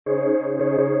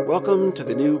Welcome to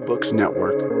the New Books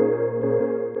Network.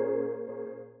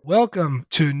 Welcome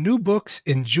to New Books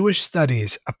in Jewish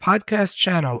Studies, a podcast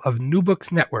channel of New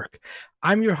Books Network.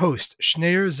 I'm your host,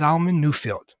 Schneur Zalman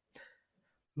Newfield.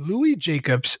 Louis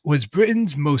Jacobs was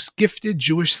Britain's most gifted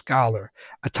Jewish scholar,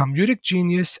 a Talmudic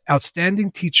genius, outstanding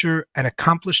teacher, and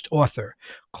accomplished author.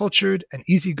 Cultured and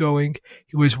easygoing,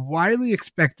 he was widely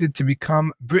expected to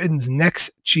become Britain's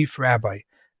next chief rabbi.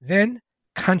 Then,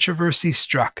 controversy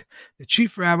struck. The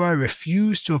chief rabbi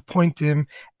refused to appoint him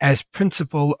as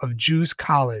principal of Jews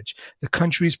College, the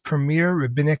country's premier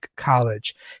rabbinic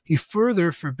college. He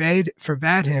further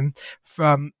forbade him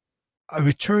from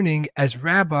returning as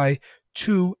rabbi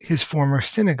to his former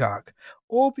synagogue,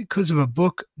 all because of a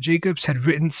book Jacobs had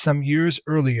written some years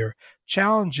earlier,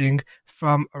 challenging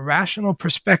from a rational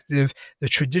perspective the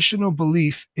traditional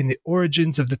belief in the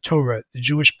origins of the Torah, the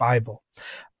Jewish Bible.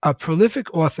 A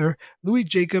prolific author, Louis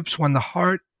Jacobs won the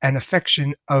heart and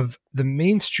affection of the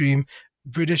mainstream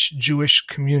British Jewish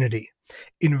community.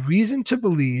 In Reason to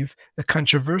Believe, The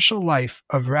Controversial Life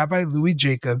of Rabbi Louis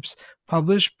Jacobs,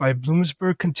 published by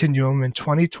Bloomsburg Continuum in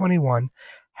 2021,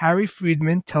 Harry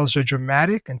Friedman tells a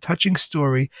dramatic and touching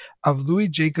story of Louis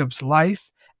Jacobs'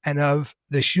 life and of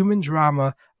the human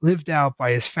drama lived out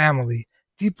by his family,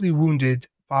 deeply wounded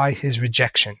by his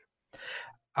rejection.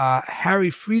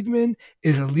 Harry Friedman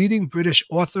is a leading British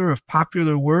author of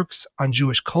popular works on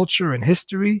Jewish culture and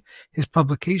history. His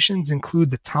publications include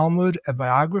the Talmud, a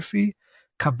biography,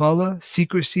 Kabbalah,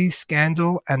 Secrecy,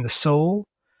 Scandal, and the Soul,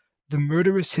 The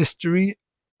Murderous History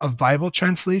of Bible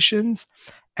Translations,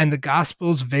 and the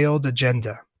Gospel's Veiled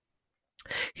Agenda.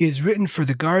 He has written for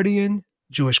The Guardian,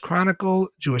 Jewish Chronicle,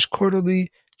 Jewish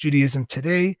Quarterly, Judaism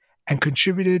Today, and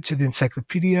contributed to the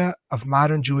Encyclopedia of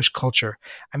Modern Jewish Culture.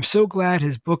 I'm so glad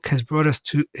his book has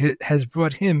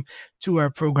brought him to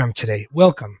our program today.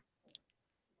 Welcome.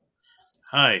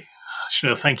 Hi,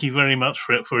 Schneur. Thank you very much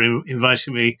for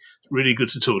inviting me. Really good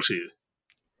to talk to you.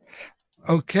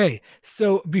 Okay,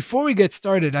 so before we get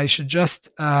started, I should just,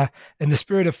 in the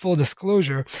spirit of full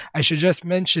disclosure, I should just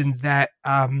mention that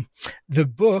the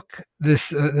book,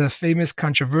 the famous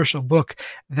controversial book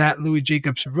that Louis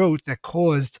Jacobs wrote that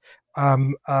caused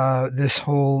this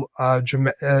whole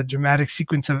dramatic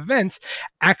sequence of events,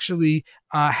 actually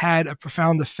had a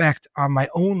profound effect on my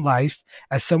own life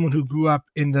as someone who grew up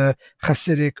in the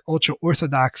Hasidic,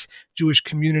 ultra-Orthodox Jewish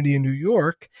community in New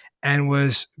York and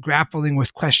was grappling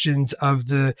with questions of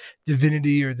the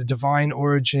divinity or the divine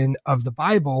origin of the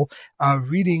Bible.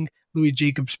 Reading Louis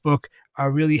Jacobs' book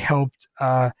really helped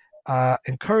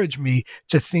encourage me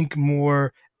to think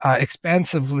more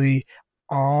expansively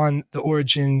on the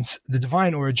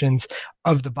divine origins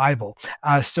of the Bible.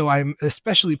 So I'm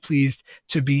especially pleased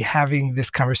to be having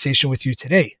this conversation with you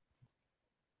today.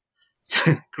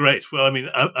 Great. Well, I mean,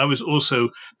 I was also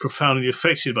profoundly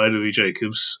affected by Louis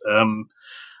Jacobs.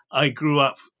 I grew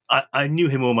up, I knew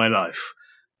him all my life.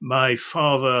 My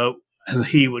father and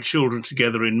he were children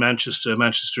together in Manchester.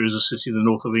 Manchester is a city in the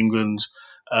north of England,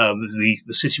 the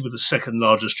city with the second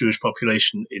largest Jewish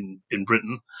population in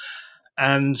Britain.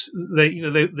 And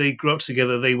they grew up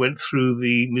together. They went through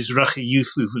the Mizrahi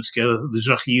youth movement together. The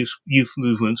Mizrahi youth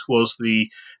movement was the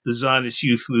Zionist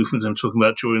youth movement I'm talking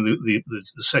about during the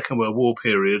Second World War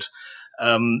period.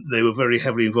 They were very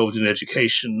heavily involved in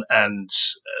education and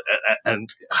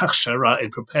hachshara,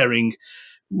 in preparing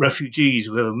refugees.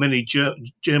 There were many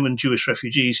German Jewish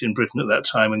refugees in Britain at that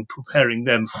time, and preparing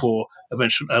them for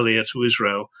eventual aliyah to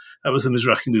Israel. That was the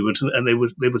Mizrahi movement, and they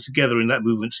were together in that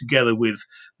movement, together with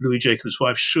Louis Jacobs'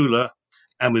 wife Shula,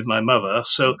 and with my mother.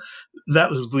 So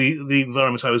that was the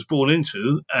environment I was born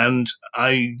into, and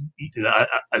I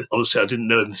obviously I didn't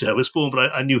know him until I was born,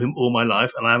 but I knew him all my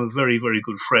life, and I'm a very, very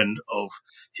good friend of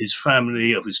his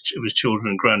family, of his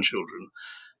children and grandchildren.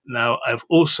 Now, I've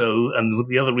also, and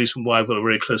the other reason why I've got a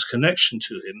very close connection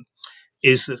to him,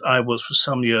 is that I was for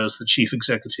some years the chief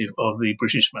executive of the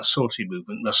British Masorti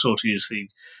movement. Masorti is the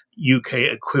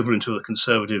UK equivalent of the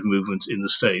conservative movement in the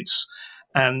States.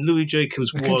 And Louis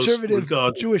Jacobs was conservative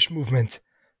Jewish movement.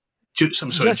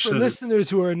 I'm sorry, just for listeners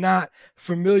who are not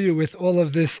familiar with all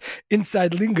of this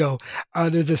inside lingo,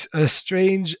 there's a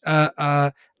strange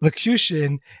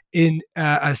locution in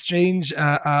a strange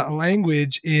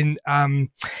language in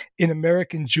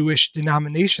American Jewish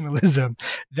denominationalism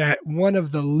that one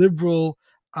of the liberal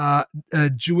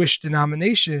Jewish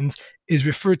denominations is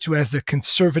referred to as the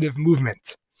conservative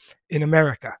movement in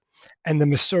America, and the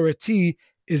Masorti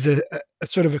is a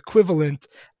sort of equivalent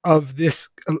of this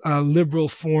liberal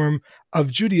form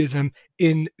of Judaism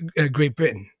in Great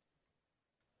Britain.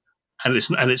 And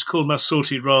it's called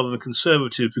Masorti rather than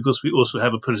Conservative because we also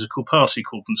have a political party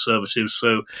called Conservative.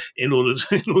 So in order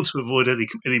to avoid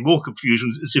any more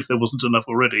confusion, as if there wasn't enough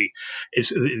already,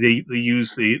 they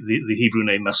use the Hebrew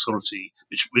name Masorti,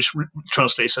 which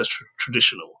translates as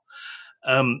traditional.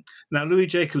 Now, Louis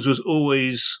Jacobs was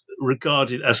always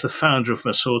regarded as the founder of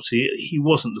Masorti. He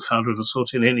wasn't the founder of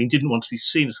Masorti, and he didn't want to be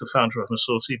seen as the founder of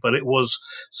Masorti, but it was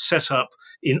set up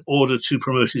in order to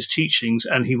promote his teachings,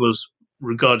 and he was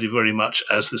regarded very much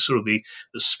as the sort of the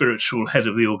spiritual head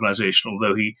of the organization,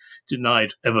 although he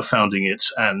denied ever founding it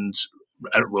and,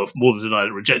 well, more than denied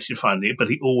it, rejected founding it, but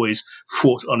he always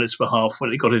fought on its behalf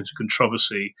when it got into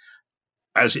controversy,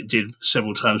 as it did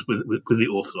several times with the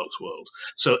Orthodox world.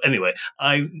 So anyway,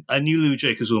 I knew Louis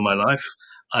Jacobs all my life.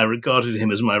 I regarded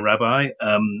him as my rabbi.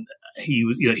 He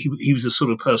was the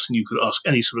sort of person you could ask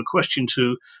any sort of question to.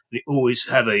 And he always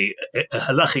had a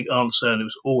halachic answer, and it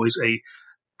was always a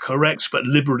correct but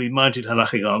liberally minded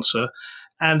halachic answer.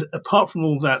 And apart from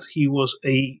all that, he was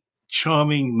a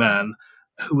charming man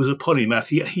who was a polymath.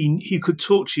 He could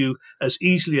talk to you as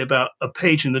easily about a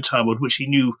page in the Talmud, which he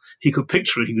knew he could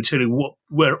picture it. He could tell you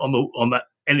where on that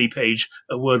any page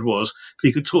a word was. But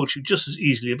he could talk to you just as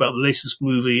easily about the latest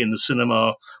movie in the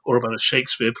cinema or about a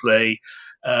Shakespeare play.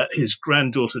 His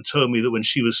granddaughter told me that when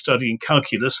she was studying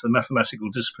calculus, the mathematical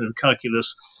discipline of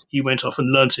calculus, he went off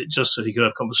and learnt it just so he could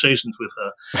have conversations with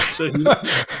her. So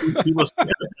he was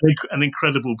an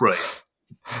incredible brain.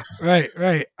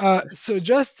 Right. So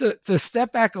just to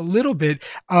step back a little bit,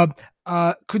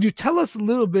 could you tell us a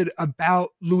little bit about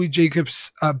Louis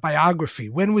Jacobs' biography?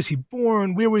 When was he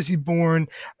born? Where was he born?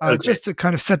 Okay. Just to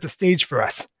kind of set the stage for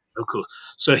us. Of course.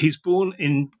 So he's born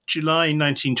in July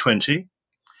 1920.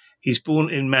 He's born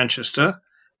in Manchester.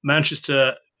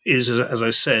 Manchester is, as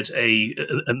I said, a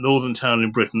northern town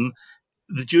in Britain.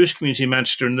 The Jewish community in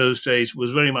Manchester in those days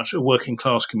was very much a working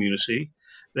class community.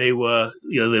 They were,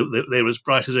 they were as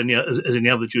bright as any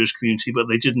other Jewish community, but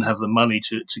they didn't have the money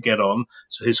to get on.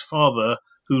 So his father,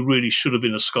 who really should have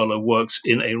been a scholar, worked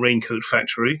in a raincoat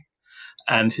factory,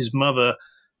 and his mother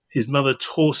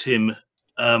taught him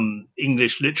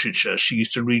English literature. She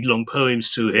used to read long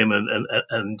poems to him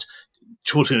and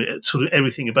taught him sort of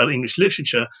everything about English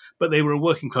literature, but they were a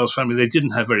working class family. They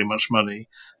didn't have very much money.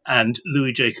 And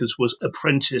Louis Jacobs was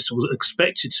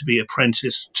expected to be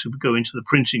apprenticed to go into the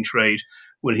printing trade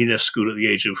when he left school at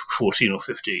the age of 14 or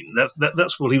 15.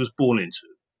 That's what he was born into.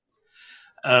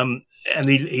 And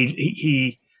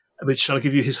shall I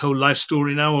give you his whole life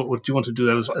story now, or do you want to do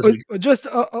that just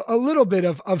a little bit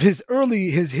of his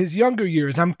his younger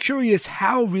years? I'm curious,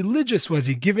 how religious was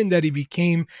he, given that he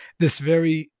became this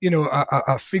very,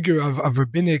 a figure of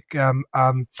rabbinic,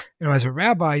 as a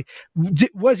rabbi?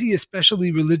 Was he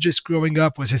especially religious growing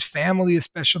up? Was his family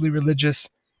especially religious?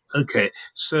 Okay,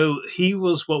 so he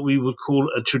was what we would call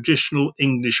a traditional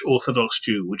English Orthodox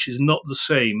Jew, which is not the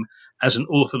same as an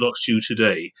Orthodox Jew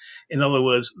today. In other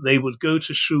words, they would go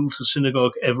to shul, to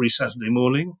synagogue every Saturday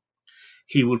morning.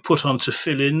 He would put on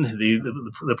tefillin,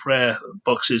 the prayer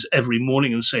boxes, every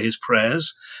morning and say his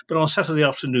prayers. But on Saturday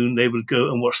afternoon, they would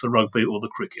go and watch the rugby or the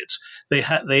cricket. They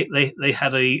had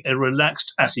a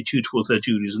relaxed attitude towards their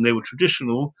Judaism. They were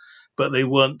traditional, but they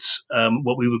weren't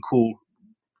what we would call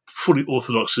fully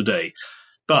Orthodox today.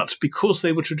 But because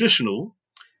they were traditional,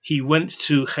 he went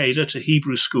to Cheder, to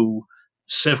Hebrew school,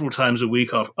 several times a week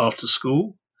after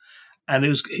school. And it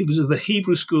was the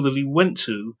Hebrew school that he went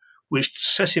to which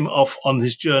set him off on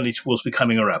his journey towards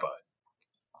becoming a rabbi.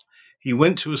 He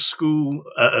went to a school,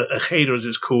 a Cheder as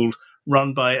it's called,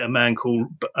 run by a man called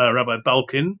Rabbi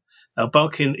Balkin. Now,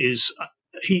 Balkin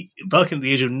at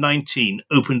the age of 19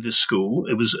 opened this school.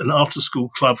 It was an after-school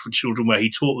club for children where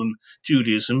he taught them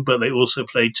Judaism, but they also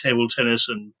played table tennis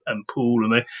and pool,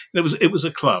 and it was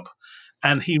a club.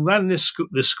 And he ran this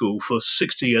school for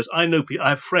 60 years. I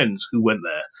have friends who went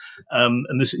there, and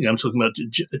this I'm talking about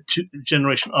a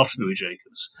generation after Louis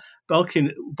Jacobs.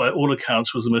 Balkin, by all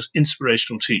accounts, was the most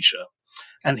inspirational teacher.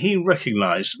 And he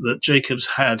recognized that Jacobs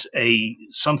had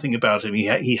something about him.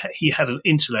 He had an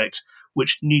intellect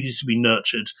which needed to be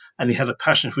nurtured, and he had a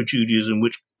passion for Judaism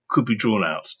which could be drawn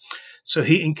out. So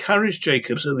he encouraged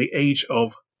Jacobs at the age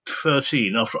of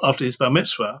 13, after his bar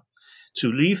mitzvah, to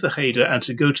leave the Cheder and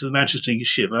to go to the Manchester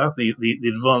Yeshiva,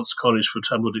 the advanced college for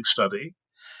Talmudic study,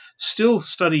 still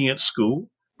studying at school,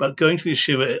 but going to the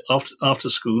Yeshiva after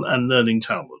school and learning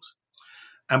Talmud.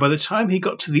 And by the time he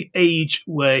got to the age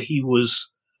where he was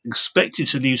expected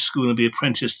to leave school and be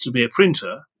apprenticed to be a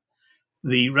printer,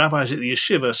 the rabbis at the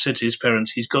yeshiva said to his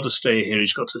parents, he's got to stay here,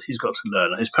 he's got to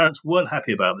learn. His parents weren't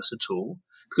happy about this at all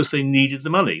because they needed the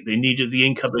money. They needed the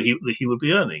income that he would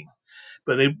be earning.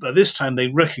 But by this time, they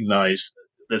recognized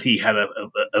that he had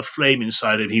a flame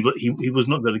inside him. He was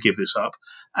not going to give this up,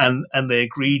 and they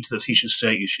agreed that he should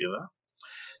stay at yeshiva.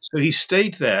 So he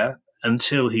stayed there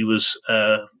until he was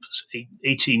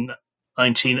 18,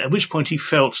 19, at which point he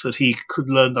felt that he could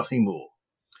learn nothing more.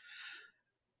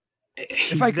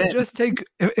 If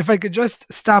I could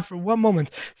just stop for one moment,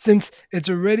 since it's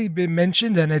already been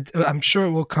mentioned, and I'm sure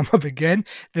it will come up again,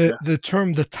 the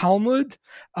term the Talmud.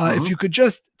 If you could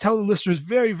just tell the listeners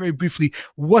very, very briefly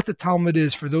what the Talmud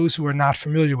is for those who are not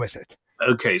familiar with it.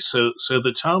 Okay, so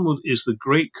the Talmud is the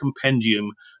great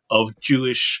compendium of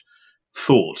Jewish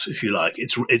thought, if you like.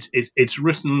 It's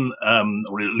written,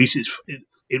 or at least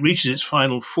it reaches its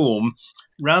final form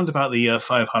round about the year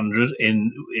 500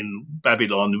 in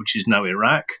Babylon, which is now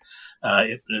Iraq,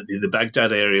 the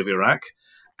Baghdad area of Iraq,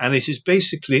 and it is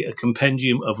basically a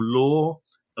compendium of law,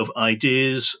 of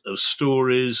ideas, of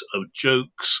stories, of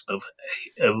jokes, of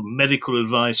medical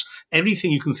advice.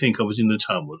 Everything you can think of is in the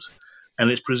Talmud,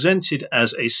 and it's presented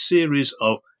as a series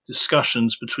of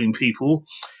discussions between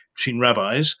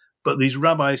rabbis. But these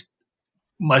rabbis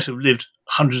might have lived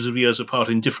hundreds of years apart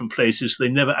in different places. They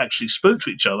never actually spoke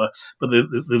to each other, but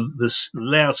the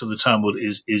layout of the Talmud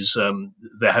is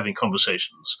they're having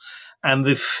conversations. And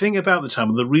the thing about the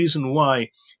Talmud, the reason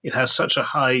why it has such a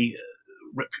high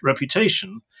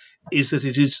reputation, is that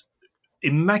it is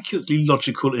immaculately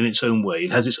logical in its own way.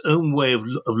 It has its own way of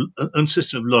own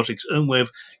system of logic, its own way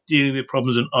of dealing with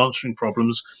problems and answering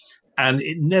problems, and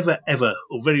it never, ever,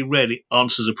 or very rarely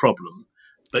answers a problem.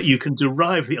 But you can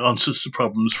derive the answers to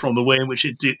problems from the way in which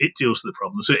it deals with the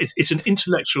problem. So it's an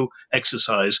intellectual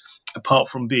exercise, apart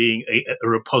from being a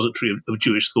repository of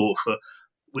Jewish thought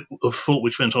of thought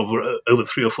which went on for over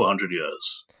 300 or 400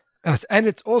 years. And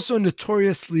it's also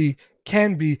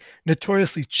can be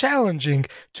notoriously challenging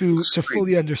to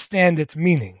fully understand its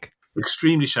meaning.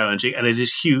 Extremely challenging, and it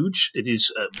is huge. It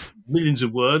is millions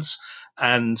of words,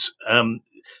 and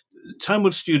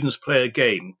Talmud students play a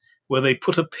game where they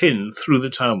put a pin through the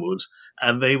Talmud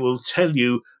and they will tell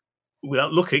you,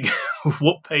 without looking,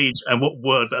 what page and what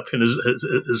word that pin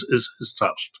has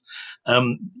touched.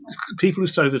 People who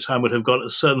study the Talmud have got a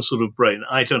certain sort of brain.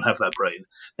 I don't have that brain.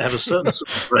 They have a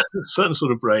certain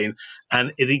sort of brain,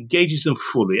 and it engages them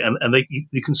fully. And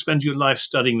you can spend your life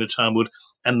studying the Talmud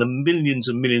and the millions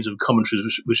and millions of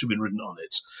commentaries which have been written on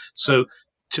it. So,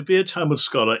 to be a Talmud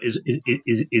scholar is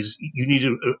you need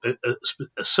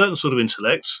a certain sort of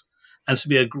intellect. And to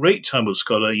be a great Talmud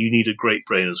scholar, you need a great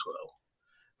brain as well.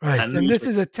 Right. And this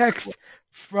is a text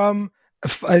from,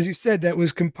 as you said, that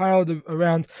was compiled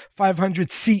around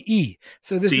 500 CE.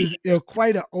 So this is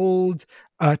quite an old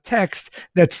text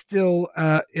that still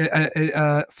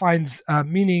finds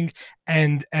meaning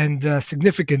and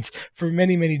significance for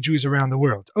many, many Jews around the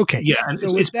world. Okay. Yeah. And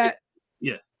so with that...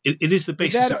 It is the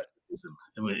basis of...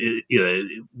 I mean,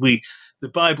 the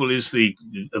Bible is the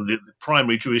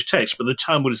primary Jewish text, but the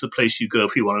Talmud is the place you go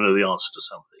if you want to know the answer to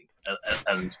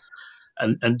something.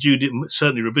 And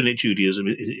certainly Rabbinic Judaism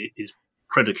is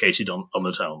predicated on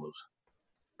the Talmud.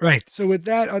 Right. So with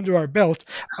that under our belt,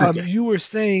 you were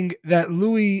saying that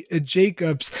Louis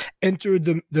Jacobs entered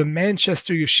the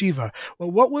Manchester Yeshiva.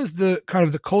 Well, what was the kind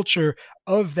of the culture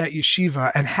of that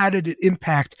yeshiva, and how did it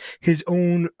impact his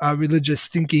own religious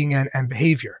thinking and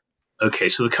behavior? Okay,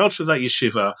 so the culture of that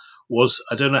yeshiva was,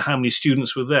 I don't know how many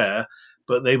students were there,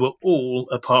 but they were all,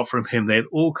 apart from him, they had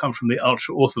all come from the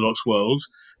ultra-Orthodox world.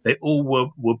 They all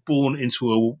were born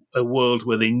into a world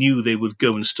where they knew they would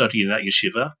go and study in that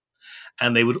yeshiva,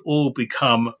 and they would all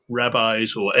become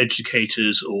rabbis or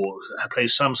educators or play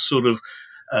some sort of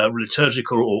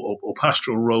liturgical or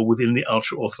pastoral role within the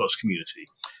ultra-Orthodox community.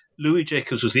 Louis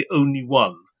Jacobs was the only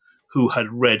one who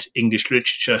had read English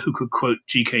literature, who could quote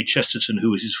G.K. Chesterton, who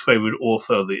was his favorite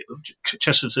author.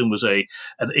 Chesterton was a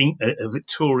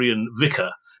Victorian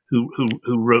vicar who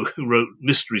wrote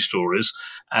mystery stories,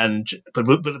 but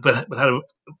had a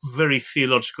very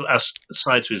theological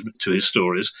side to his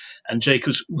stories. And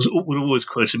Jacobs would always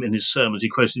quote him in his sermons. He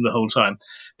quoted him the whole time.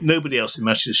 Nobody else in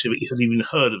Manchester had even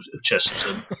heard of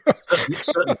Chesterton.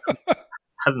 certainly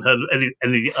hadn't heard of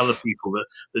any of the other people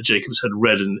that Jacobs had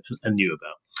read and knew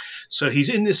about. So he's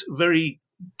in this very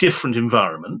different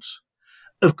environment.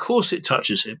 Of course it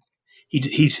touches him.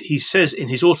 He says in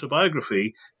his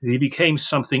autobiography that he became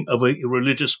something of a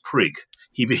religious prig.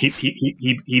 He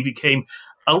became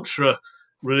ultra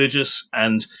religious,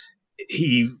 and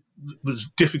he was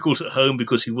difficult at home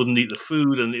because he wouldn't eat the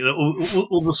food, and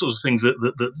all the sorts of things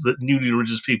that newly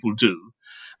religious people do.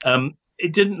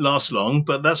 It didn't last long,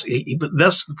 but that's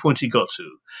the point he got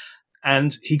to.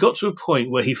 And he got to a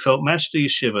point where he felt Manchester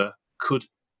Yeshiva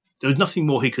there was nothing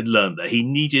more he could learn there. He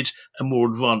needed a more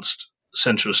advanced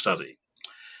center of study.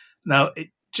 Now, it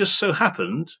just so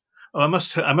happened. Oh, I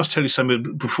must tell you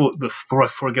something before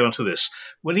I get onto this.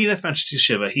 When he left Manchester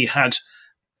Yeshiva, he had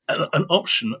an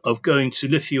option of going to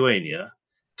Lithuania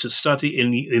to study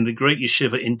in the great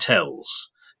yeshiva in Telz.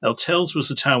 Now, Telz was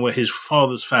the town where his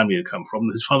father's family had come from.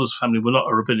 His father's family were not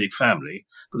a rabbinic family,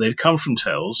 but they'd come from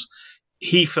Telz.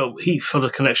 He felt a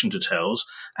connection to Telz,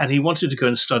 and he wanted to go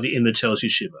and study in the Telz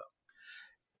yeshiva.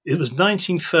 It was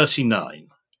 1939.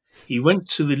 He went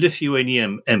to the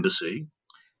Lithuanian embassy.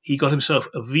 He got himself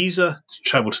a visa to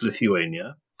travel to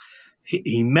Lithuania.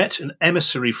 He met an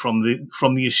emissary from the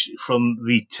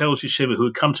Telz Yeshiva who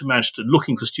had come to Manchester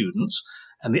looking for students,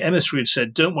 and the emissary had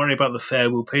said, "Don't worry about the fare.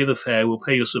 We'll pay the fare. We'll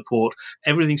pay your support.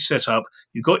 Everything's set up.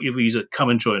 You got your visa. Come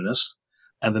and join us."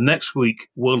 And the next week,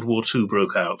 World War II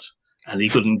broke out, and he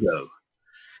couldn't go.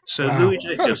 So wow. Louis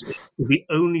Jacobs is the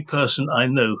only person I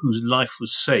know whose life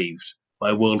was saved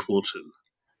by World War II.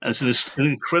 And it's an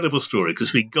incredible story because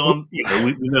if he'd gone,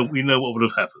 we know what would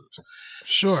have happened.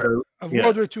 Sure, so, of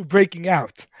World War II breaking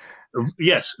out.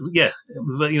 Yes, yeah,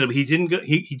 but he didn't go.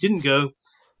 He didn't go,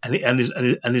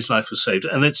 and his life was saved.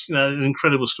 And it's an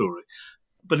incredible story.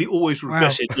 But he always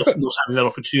regretted not having that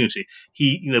opportunity.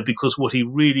 Because what he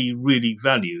really, really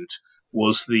valued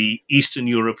was the Eastern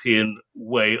European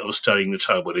way of studying the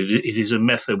Talmud. It is a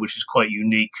method which is quite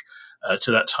unique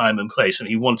to that time and place, and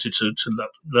he wanted to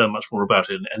learn much more about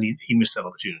it, and he missed that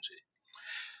opportunity.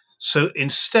 So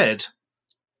instead,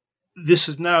 this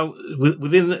is now,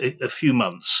 within a few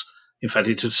months, in fact,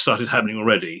 it had started happening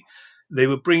already, they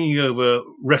were bringing over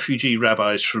refugee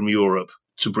rabbis from Europe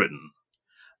to Britain,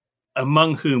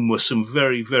 among whom were some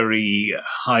very, very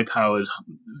high-powered,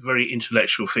 very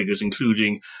intellectual figures,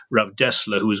 including Rav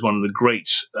Dessler, who was one of the great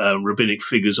rabbinic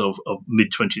figures of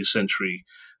mid-20th century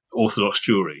Orthodox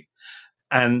Jewry.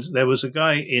 And there was a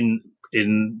guy in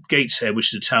Gateshead,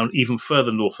 which is a town even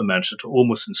further north of Manchester,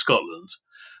 almost in Scotland,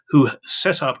 who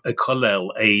set up a kollel,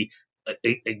 a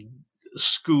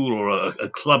school or a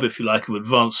club, if you like, of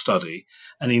advanced study,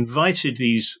 and invited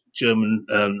these German,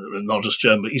 not just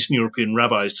German, but Eastern European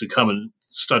rabbis to come and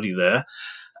study there.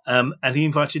 And he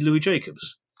invited Louis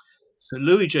Jacobs. So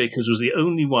Louis Jacobs was the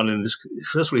only one in this.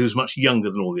 First of all, he was much younger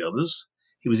than all the others.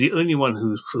 He was the only one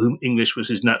for whom English was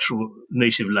his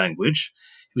native language.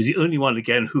 He was the only one,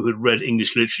 again, who had read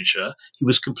English literature. He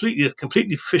was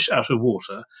completely fish out of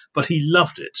water, but he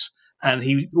loved it. And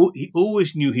he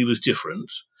always knew he was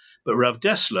different. But Rav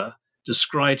Dessler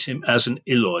described him as an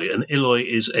Eloi. An Eloi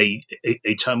is a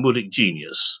Talmudic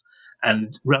genius.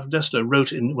 And Rav Dessler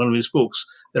wrote in one of his books,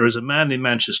 there is a man in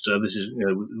Manchester, this is,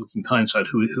 looking hindsight,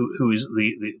 who is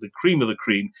the cream of the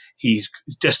cream. He's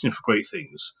destined for great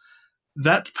things.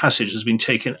 That passage has been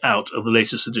taken out of the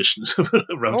latest editions of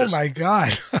Rav Dessler. Oh my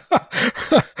God.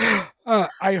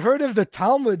 I heard of the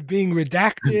Talmud being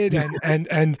redacted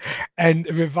and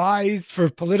revised for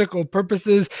political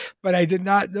purposes, but I did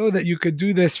not know that you could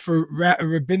do this for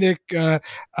rabbinic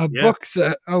books.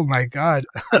 Oh my God.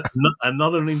 And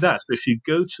not only that, but if you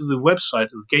go to the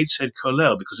website of Gateshead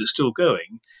Kollel, because it's still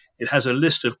going, it has a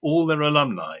list of all their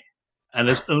alumni. And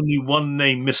there's only one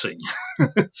name missing.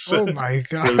 Oh my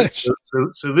gosh!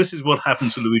 So this is what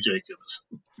happened to Louis Jacobs.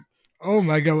 Oh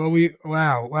my God!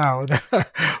 Well, wow!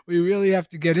 We really have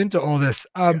to get into all this.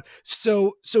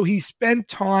 So he spent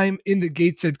time in the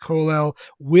Gateshead Kollel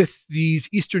with these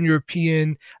Eastern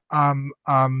European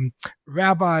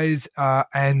rabbis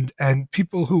and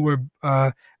people who were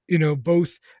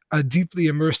both deeply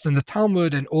immersed in the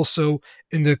Talmud and also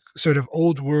in the sort of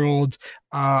old world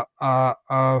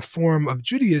form of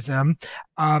Judaism.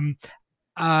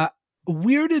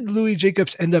 Where did Louis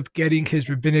Jacobs end up getting his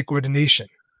rabbinic ordination?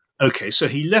 Okay, so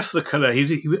he left the Kollel.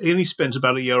 He only spent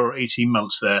about a year or 18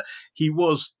 months there. He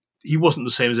wasn't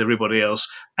the same as everybody else,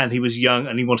 and he was young,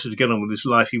 and he wanted to get on with his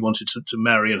life. He wanted to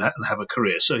marry and have a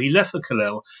career. So he left the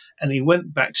Kollel, and he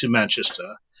went back to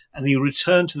Manchester, and he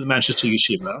returned to the Manchester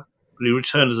Yeshiva. But he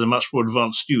returned as a much more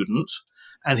advanced student,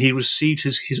 and he received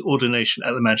his ordination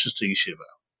at the Manchester Yeshiva.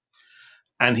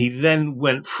 And he then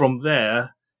went from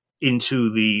there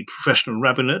into the professional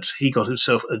rabbinate. He got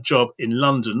himself a job in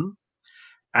London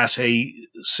at a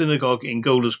synagogue in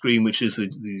Golders Green, which is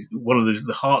one of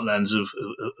the heartlands of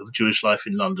Jewish life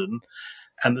in London.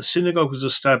 And the synagogue was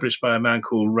established by a man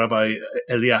called Rabbi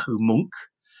Eliyahu Munk.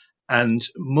 And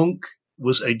Munk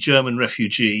was a German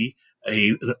refugee,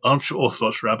 an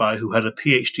ultra-Orthodox rabbi who had a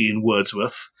PhD in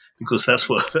Wordsworth, because that's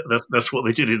what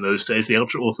they did in those days. The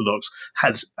ultra-Orthodox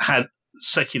had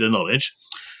secular knowledge.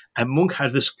 And Munk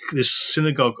had this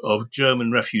synagogue of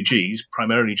German refugees,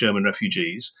 primarily German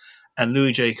refugees, and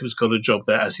Louis Jacobs got a job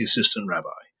there as the assistant rabbi.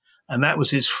 And that was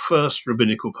his first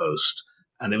rabbinical post,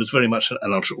 and it was very much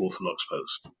an ultra-Orthodox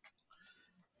post.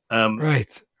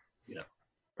 Right. Yeah.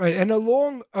 Right, and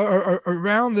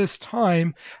around this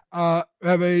time,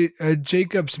 Rabbi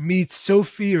Jacobs meets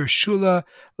Sophie or Shula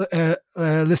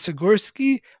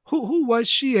Lysigorsky. Who was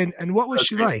she, and what was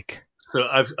she Okay. like? So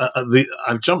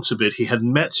I've jumped a bit. He had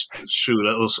met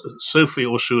Shula, or Sophie,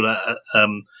 or Shula,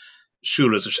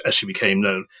 Shula as she became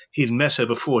known. He'd met her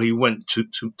before he went to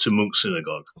Munk's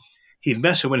synagogue. He'd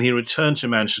met her when he returned to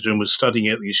Manchester and was studying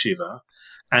at the yeshiva,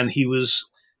 and he was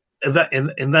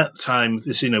in that time.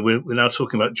 This, we're now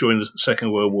talking about during the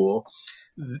Second World War,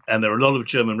 and there are a lot of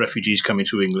German refugees coming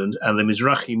to England, and the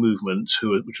Mizrahi movement,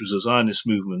 which was a Zionist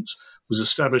movement, was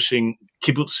establishing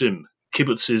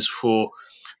kibbutzes for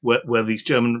where these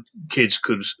German kids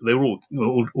could. They were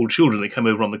all children. They came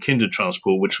over on the Kinder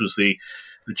Transport, which was the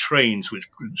trains which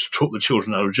took the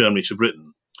children out of Germany to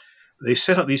Britain. They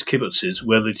set up these kibbutzes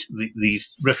where the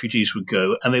refugees would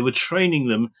go, and they were training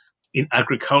them in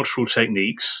agricultural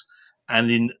techniques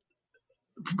and in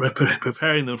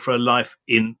preparing them for a life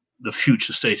in the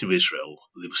future state of Israel.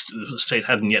 The state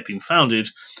hadn't yet been founded,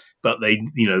 but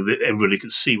everybody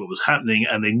could see what was happening,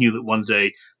 and they knew that one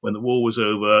day, when the war was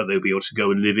over, they'd be able to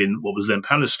go and live in what was then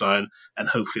Palestine, and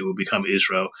hopefully it would become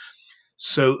Israel.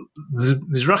 So the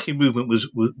Mizrahi movement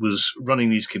was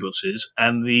running these kibbutzes,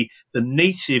 and the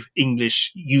native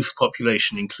English youth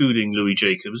population, including Louis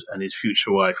Jacobs and his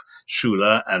future wife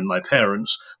Shula and my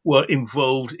parents, were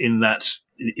involved in that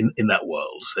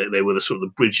world. They were the sort of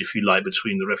the bridge, if you like,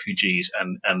 between the refugees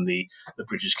and the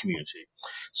British community.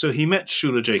 So he met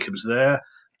Shula Jacobs there,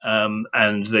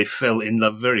 and they fell in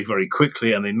love very, very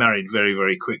quickly, and they married very,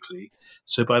 very quickly.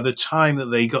 So by the time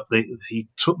that he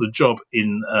took the job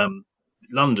in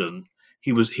London,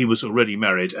 he was already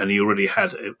married, and he already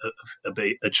had a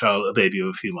baby of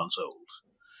a few months old.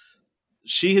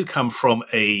 She had come from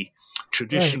a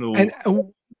traditional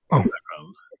background.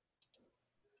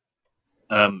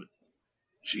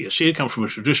 She had come from a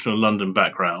traditional London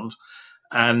background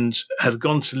and had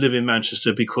gone to live in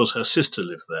Manchester because her sister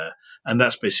lived there, and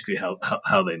that's basically how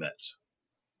they met.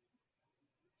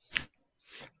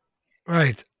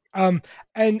 Right. And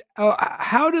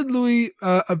how did Louis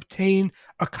obtain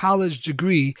a college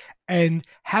degree, and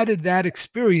how did that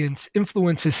experience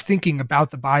influence his thinking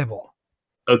about the Bible?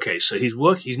 Okay, so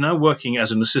he's now working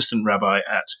as an assistant rabbi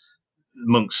at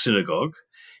Munk's synagogue.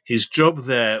 His job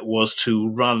there was to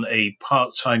run a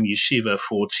part-time yeshiva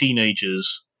for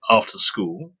teenagers after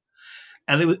school,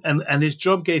 and his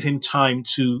job gave him time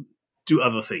to do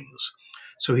other things.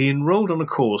 So he enrolled on a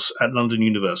course at London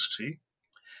University,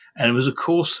 and it was a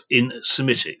course in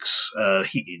Semitics,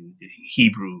 in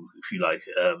Hebrew, if you like.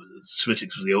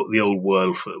 Semitics was the old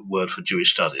word for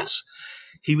Jewish studies.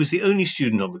 He was the only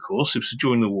student on the course. It was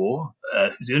during the war. He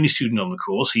was the only student on the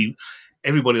course.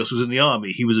 Everybody else was in the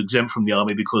army. He was exempt from the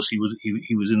army because he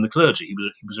was in the clergy. He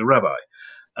was a rabbi.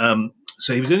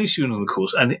 So he was the only student on the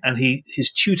course, and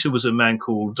his tutor was a man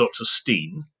called Dr.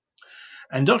 Steen.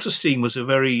 And Dr. Steen was a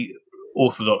very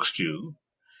Orthodox Jew,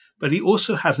 but he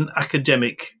also had an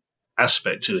academic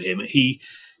aspect to him. He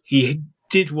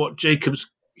did what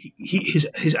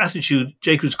his attitude,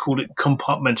 Jacobs called it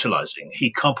compartmentalizing.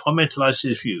 He compartmentalized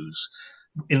his views.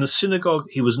 In the synagogue,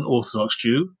 he was an Orthodox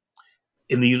Jew.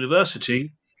 In the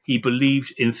university, he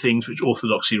believed in things which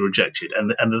Orthodoxy rejected.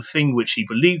 And the thing which he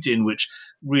believed in, which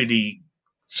really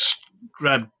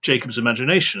grabbed Jacobs'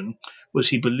 imagination, was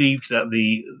he believed that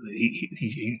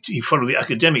he followed the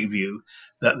academic view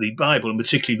that the Bible, and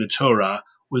particularly the Torah,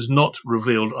 was not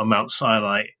revealed on Mount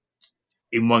Sinai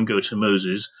in one go to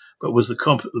Moses, but was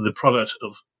the product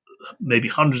of maybe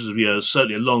hundreds of years,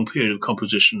 certainly a long period of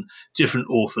composition, different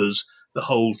authors, the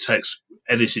whole text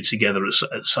edited together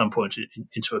at some point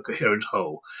into a coherent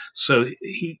whole. So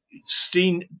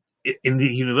Steen, in the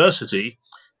university,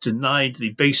 denied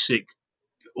the basic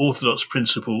Orthodox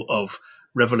principle of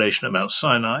revelation at Mount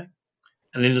Sinai,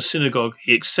 and in the synagogue,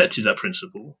 he accepted that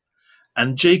principle.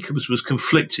 And Jacobs was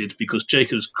conflicted because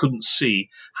Jacobs couldn't see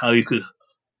how you could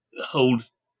hold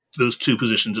those two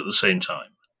positions at the same time.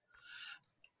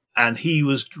 And he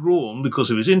was drawn, because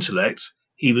of his intellect,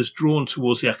 he was drawn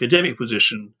towards the academic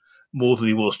position more than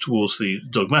he was towards the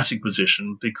dogmatic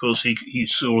position, because he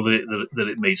saw that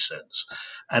it made sense.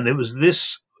 And it was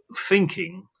this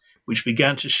thinking which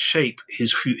began to shape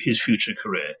his future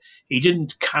career. He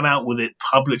didn't come out with it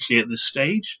publicly at this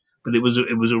stage, but it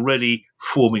was already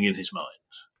forming in his mind.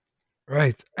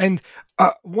 Right. And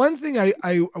one thing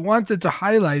I wanted to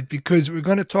highlight, because we're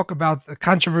going to talk about the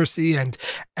controversy and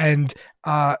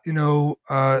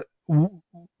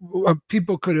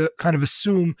people could kind of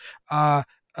assume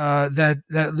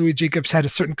that Louis Jacobs had a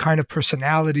certain kind of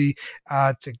personality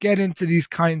to get into these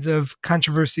kinds of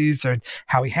controversies, or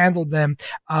how he handled them.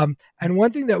 And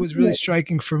one thing that was really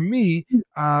striking for me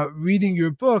reading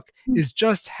your book is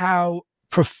just how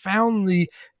profoundly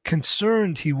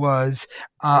concerned he was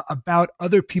about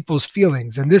other people's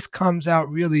feelings. And this comes out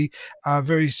really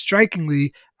very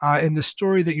strikingly in the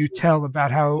story that you tell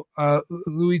about how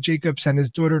Louis Jacobs and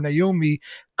his daughter Naomi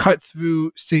cut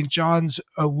through St. John's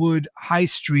Wood High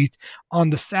Street on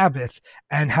the Sabbath,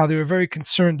 and how they were very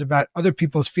concerned about other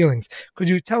people's feelings. Could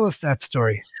you tell us that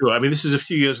story? Sure. I mean, this is a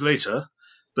few years later,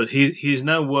 but he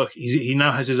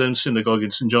now has his own synagogue in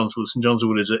St. John's Wood. St. John's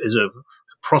Wood is a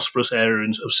prosperous area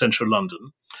of central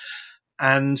London,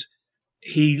 and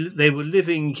they were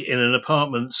living in an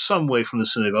apartment some way from the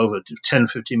synagogue, a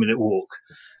 10-15-minute walk,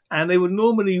 and they would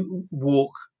normally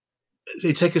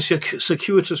they take a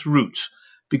circuitous route,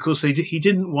 because he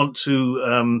didn't want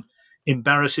to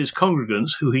embarrass his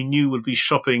congregants, who he knew would be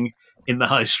shopping in the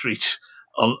high street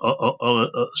on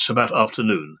a Shabbat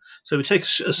afternoon. So we take a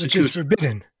circuitous, which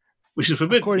is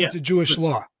forbidden. According to Jewish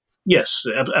law. Yes,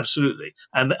 absolutely.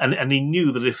 And he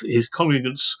knew that if his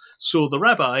congregants saw the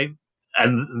rabbi,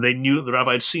 and they knew that the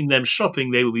rabbi had seen them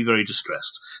shopping, they would be very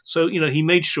distressed. So, he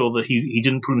made sure that he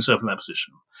didn't put himself in that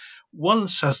position. One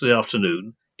Saturday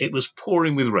afternoon, it was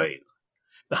pouring with rain.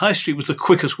 The high street was the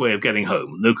quickest way of getting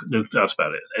home, no doubt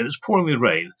about it. It was pouring with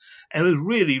rain, and it was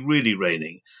really, really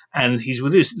raining. And he's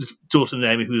with his daughter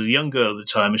Naomi, who was a young girl at the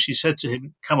time, and she said to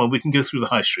him, "Come on, we can go through the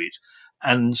high street."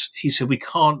 And he said, "We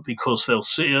can't, because they'll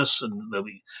see us, and they'll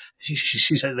be."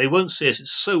 She said, "They won't see us.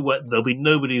 It's so wet. There'll be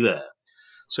nobody there."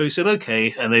 So he said,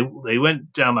 "Okay," and they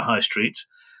went down the high street.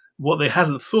 What they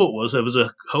hadn't thought was there was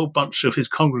a whole bunch of his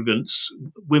congregants,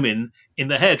 women in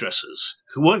their hairdressers,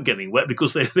 who weren't getting wet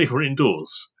because they were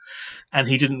indoors. And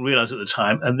he didn't realize at the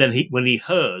time. And then when he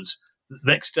heard the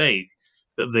next day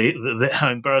that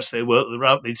how embarrassed they were,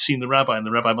 they'd seen the rabbi, and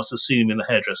the rabbi must have seen him in the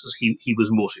hairdressers, he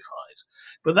was mortified.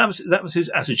 But that was his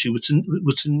attitude, was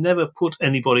to never put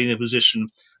anybody in a position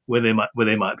where they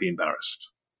might be embarrassed.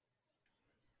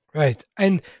 Right.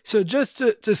 And so just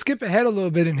to skip ahead a little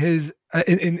bit in his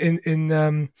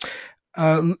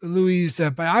Louis'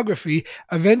 biography,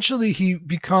 eventually he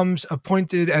becomes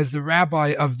appointed as the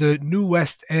rabbi of the New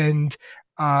West End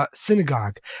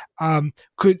synagogue in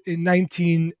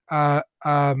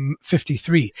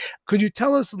 1953. Could you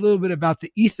tell us a little bit about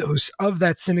the ethos of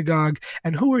that synagogue,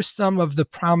 and who are some of the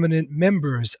prominent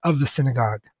members of the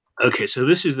synagogue? Okay, so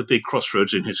this is the big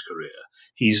crossroads in his career.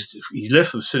 He's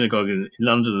left the synagogue in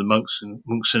London, the Monks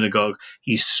Synagogue.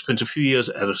 He's spent a few years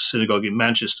at a synagogue in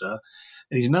Manchester,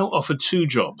 and he's now offered two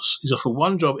jobs. He's offered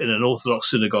one job in an Orthodox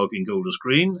synagogue in Golders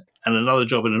Green, and another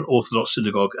job in an Orthodox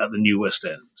synagogue at the New West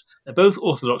End. They're both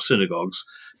Orthodox synagogues,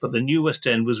 but the New West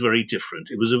End was very different.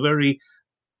 It was a very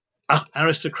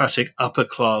aristocratic,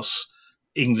 upper-class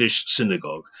English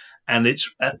synagogue, and its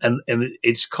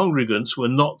congregants were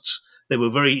not. They were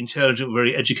very intelligent,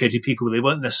 very educated people, but they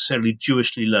weren't necessarily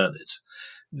Jewishly learned.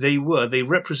 They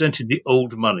represented the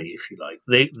old money, if you like.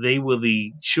 They were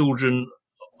the children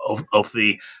of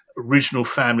the original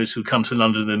families who come to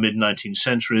London in the mid-19th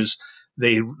centuries.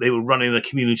 They were running the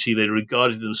community. They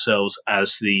regarded themselves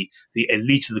as the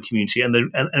elite of the community, and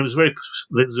it was a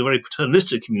very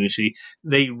paternalistic community.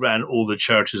 They ran all the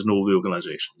charities and all the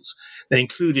organizations. They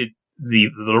included the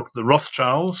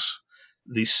Rothschilds,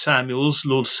 the Samuels.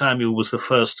 Lord Samuel was the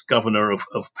first governor of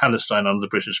Palestine under the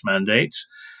British Mandate.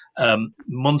 Ewan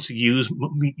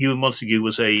Montagu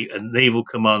was a naval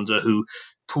commander who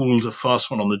pulled a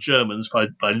fast one on the Germans by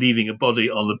leaving a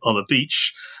body on a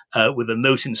beach with a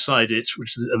note inside it,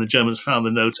 and the Germans found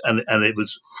the note, and it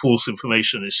was false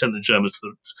information. It sent the Germans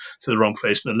to the wrong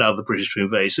place and allowed the British to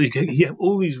invade. So you have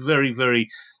all these very, very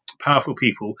powerful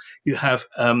people. You have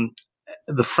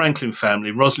the Franklin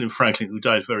family. Rosalind Franklin, who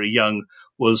died very young,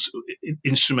 was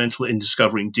instrumental in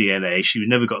discovering DNA. She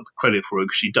never got the credit for it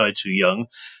because she died too young.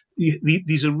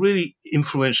 These are really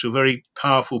influential, very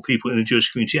powerful people in the Jewish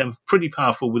community, and pretty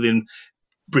powerful within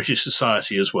British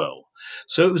society as well.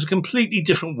 So it was a completely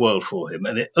different world for him,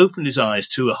 and it opened his eyes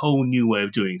to a whole new way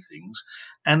of doing things,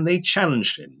 and they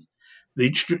challenged him.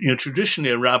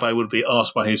 Traditionally, a rabbi would be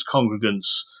asked by his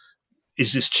congregants,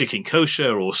 "Is this chicken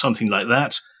kosher?" or something like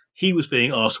that. He was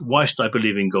being asked, "Why should I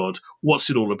believe in God? What's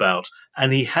it all about?"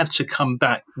 And he had to come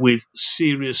back with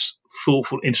serious,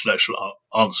 thoughtful, intellectual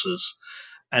answers.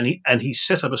 And he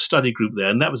set up a study group there,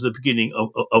 and that was the beginning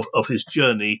of his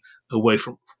journey away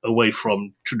from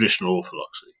traditional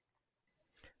orthodoxy.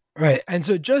 Right. And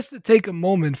so just to take a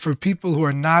moment for people who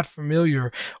are not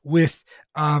familiar with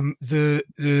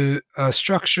the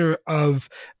structure of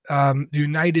the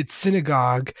United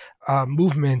Synagogue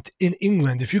movement in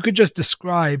England, if you could just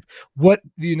describe what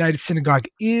the United Synagogue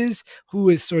is, who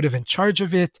is sort of in charge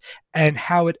of it, and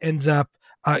how it ends up,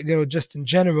 just in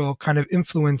general, kind of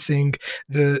influencing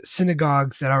the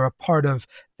synagogues that are a part of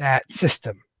that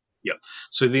system. Yeah.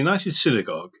 So the United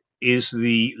Synagogue is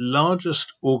the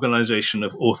largest organization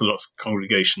of Orthodox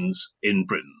congregations in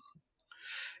Britain.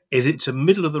 It's a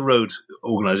middle-of-the-road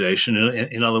organization.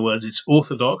 In other words, it's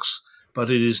Orthodox, but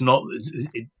it is not.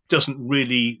 It doesn't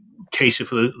really cater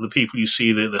for the people you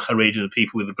see, the Haredi, the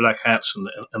people with the black hats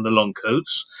and the long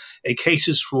coats. It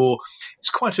caters for.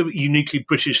 It's quite a uniquely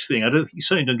British thing. You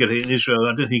certainly don't get it in Israel.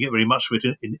 I don't think you get very much of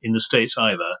it in the States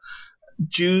either.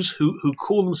 Jews who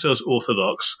call themselves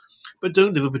Orthodox but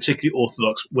don't live a particularly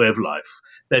Orthodox way of life.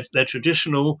 They're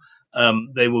traditional.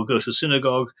 They will go to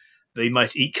synagogue. They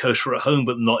might eat kosher at home,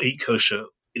 but not eat kosher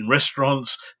in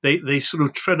restaurants. They sort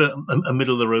of tread a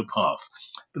middle-of-the-road path.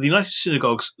 But the United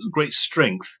Synagogue's great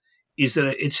strength is that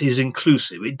it is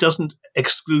inclusive. It doesn't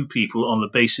exclude people on the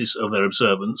basis of their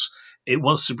observance. It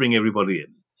wants to bring everybody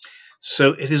in.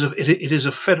 So it is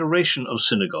a federation of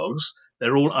synagogues.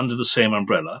 They're all under the same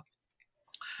umbrella.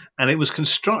 And it was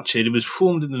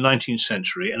formed in the 19th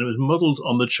century, and it was modelled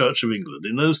on the Church of England.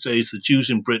 In those days, the Jews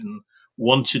in Britain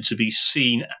wanted to be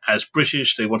seen as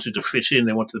British. They wanted to fit in.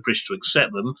 They wanted the British to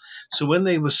accept them. So when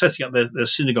they were setting up their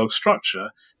synagogue structure,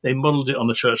 they modelled it on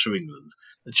the Church of England.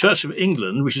 The Church of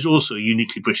England, which is also a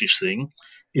uniquely British thing,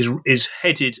 is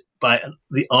headed by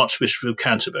the Archbishop of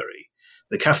Canterbury.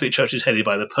 The Catholic Church is headed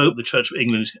by the Pope. The Church of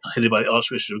England is headed by the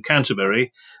Archbishop of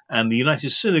Canterbury. And the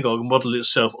United Synagogue modelled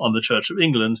itself on the Church of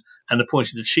England and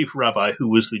appointed a chief rabbi who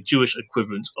was the Jewish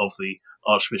equivalent of the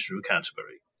Archbishop of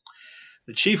Canterbury.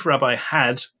 The chief rabbi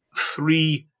had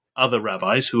 3 other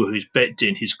rabbis who were his bet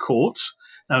din, his court.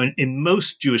 Now, in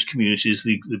most Jewish communities,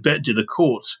 the bet din, the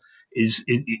court, is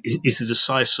the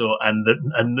decisor,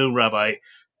 and no rabbi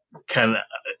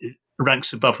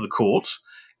ranks above the court.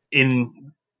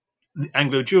 In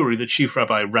Anglo Jewry, the chief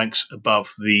rabbi ranks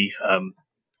above the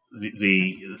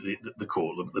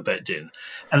court, the bet din,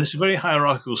 and it's a very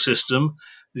hierarchical system.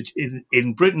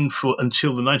 In Britain, for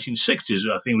until the 1960s,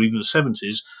 I think, or even the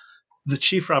 70s, the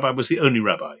chief rabbi was the only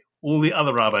rabbi. All the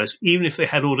other rabbis, even if they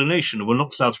had ordination and were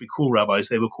not allowed to be called rabbis,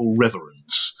 they were called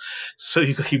reverends. So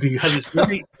you had this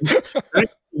very, very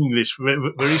English,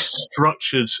 very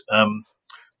structured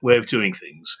way of doing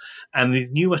things. And the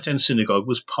New West End Synagogue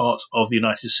was part of the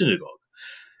United Synagogue.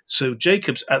 So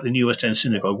Jacobs at the New West End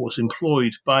Synagogue was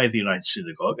employed by the United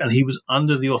Synagogue, and he was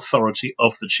under the authority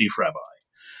of the chief rabbi.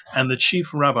 And the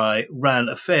chief rabbi ran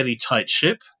a fairly tight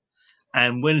ship.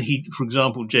 And when for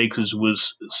example, Jacobs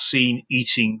was seen he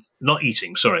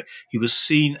was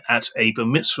seen at a bar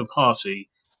mitzvah party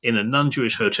in a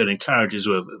non-Jewish hotel in Claridge's,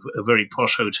 a very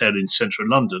posh hotel in central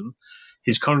London.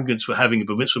 His congregants were having a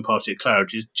bar mitzvah party at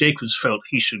Claridge's. Jacobs felt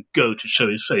he should go to show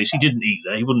his face. He didn't eat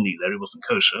there. He wouldn't eat there. It wasn't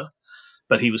kosher.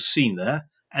 But he was seen there,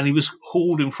 and he was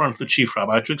hauled in front of the chief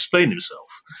rabbi to explain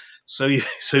himself. So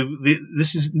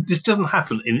this doesn't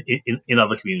happen in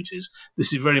other communities.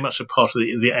 This is very much a part of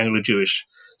the Anglo-Jewish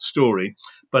story,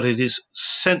 but it is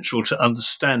central to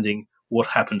understanding what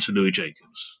happened to Louis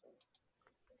Jacobs.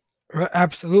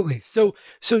 Absolutely. So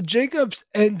Jacobs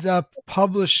ends up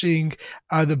publishing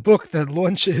the book that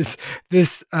launches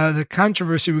this the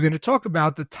controversy we're going to talk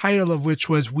about, the title of which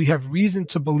was "We Have Reason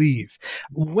to Believe."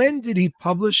 When did he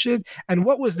publish it, and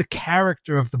what was the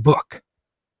character of the book?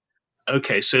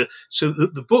 Okay, so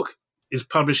the book is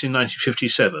published in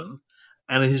 1957,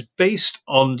 and it is based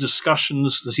on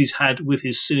discussions that he's had with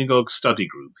his synagogue study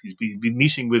group. He's been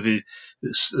meeting with the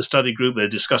study group. They're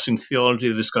discussing theology,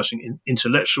 they're discussing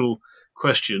intellectual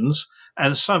questions,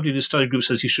 and somebody in the study group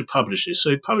says he should publish this. So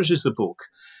he publishes the book,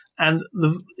 and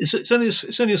it's only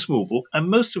a small book, and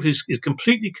most of his is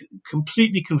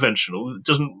completely conventional. It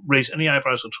doesn't raise any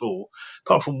eyebrows at all,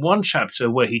 apart from one chapter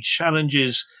where he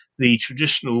challenges the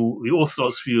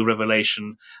Orthodox view of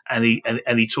revelation, and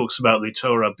he talks about the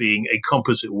Torah being a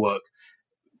composite work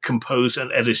composed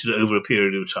and edited over a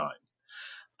period of time.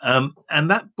 And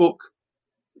that book,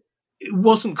 it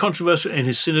wasn't controversial in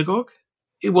his synagogue.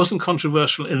 It wasn't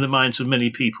controversial in the minds of many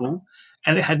people,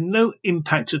 and it had no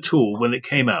impact at all when it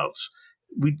came out.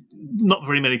 Not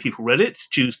very many people read it.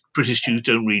 British Jews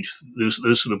don't read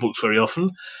those sort of books very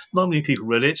often. Not many people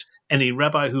read it. Any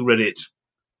rabbi who read it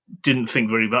didn't think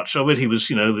very much of it. He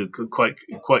was,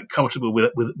 quite comfortable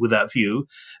with that view,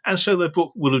 and so the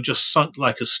book would have just sunk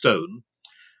like a stone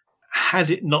had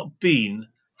it not been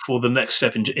for the next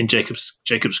step in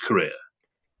Jacob's career.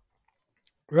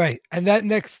 Right. And that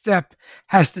next step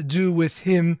has to do with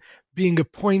him being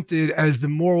appointed as the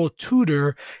moral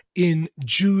tutor in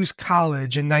Jews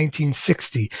College in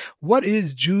 1960. What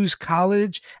is Jews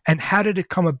College, and how did it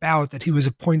come about that he was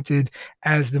appointed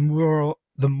as the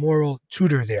moral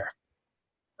tutor there?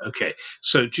 Okay,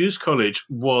 so Jews College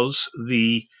was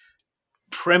the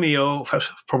premier,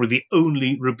 probably the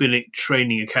only rabbinic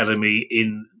training academy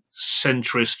in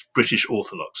centrist British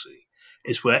orthodoxy.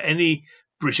 It's where any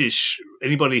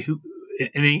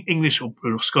English or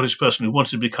Scottish person who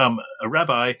wanted to become a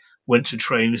rabbi went to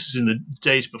train. This is in the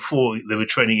days before they were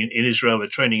training in Israel, they're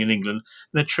training in England, and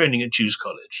they're training at Jews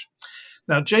College.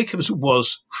 Now, Jacobs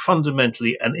was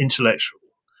fundamentally an intellectual,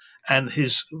 and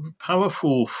his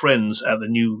powerful friends at the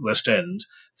New West End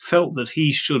felt that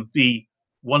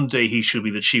one day he should be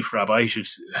the chief rabbi. He should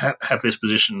have this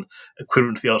position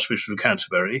equivalent to the Archbishop of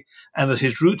Canterbury, and that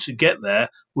his route to get there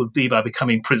would be by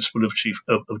becoming principal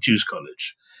of Jews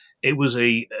College. It was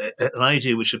an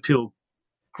idea which appealed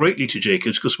greatly to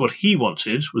Jacobs, because what he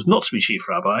wanted was not to be chief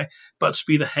rabbi, but to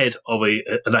be the head of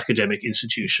an academic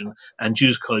institution, and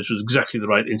Jews College was exactly the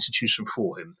right institution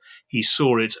for him. He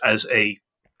saw it as a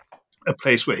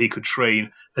place where he could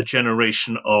train a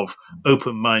generation of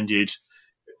open-minded,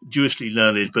 Jewishly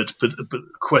learned, but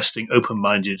questing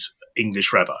open-minded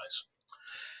English rabbis.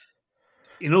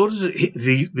 In order to,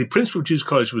 the principal of Jews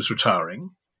College was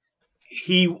retiring.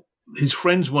 His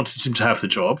friends wanted him to have the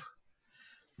job,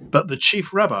 but the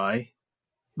chief rabbi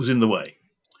was in the way.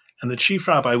 And the chief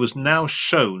rabbi was now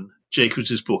shown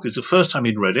Jacobs' book. It's the first time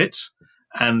he'd read it.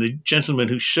 And the gentleman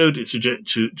who showed it to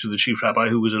the chief rabbi,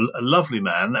 who was a lovely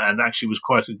man and actually was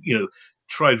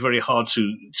tried very hard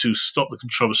to stop the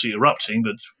controversy erupting,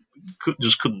 but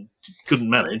couldn't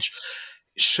manage.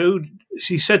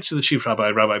 He said to the chief rabbi,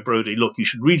 Rabbi Brodie, look, you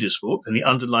should read this book. And he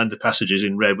underlined the passages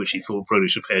in red which he thought Brodie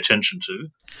should pay attention to.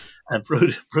 And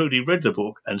Brodie read the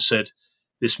book and said,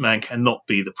 this man cannot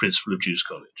be the principal of Jews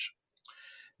College.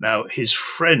 Now, his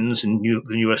friends in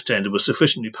the New West End were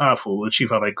sufficiently powerful, the chief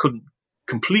rabbi couldn't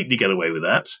completely get away with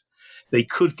that. They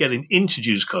could get him into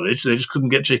Jews College, they just couldn't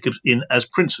get Jacobs in as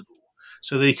principal.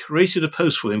 So they created a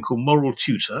post for him called moral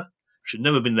tutor, which had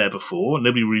never been there before, and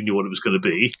nobody really knew what it was going to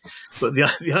be. But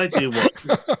the idea was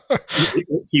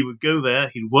he would go there,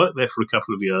 he'd work there for a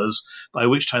couple of years, by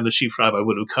which time the chief rabbi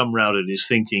would have come round in his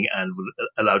thinking and would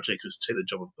allow Jacobs to take the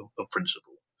job of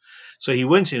principal. So he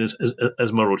went in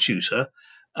as moral tutor,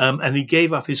 and he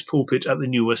gave up his pulpit at the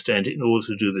New West End in order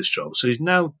to do this job. So he's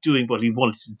now doing what he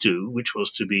wanted to do, which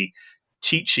was to be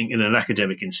teaching in an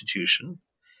academic institution.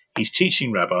 He's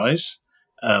teaching rabbis,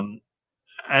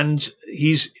 and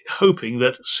he's hoping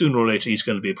that sooner or later he's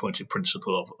going to be appointed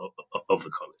principal of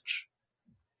the college.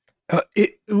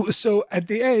 So at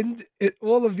the end,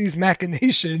 all of these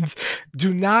machinations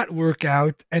do not work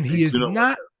out, and he is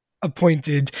not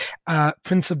appointed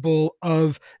principal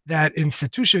of that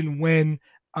institution when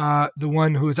the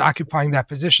one who is occupying that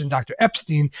position, Dr.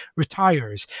 Epstein,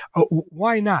 retires.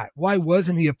 Why not? Why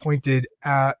wasn't he appointed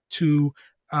to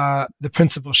the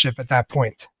principalship at that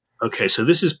point? Okay, so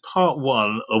this is part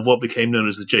one of what became known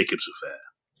as the Jacobs Affair.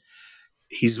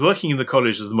 He's working in the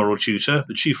college as the moral tutor.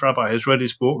 The chief rabbi has read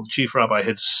his book. The chief rabbi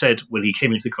had said when he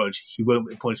came into the college he won't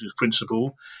be appointed as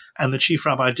principal, and the chief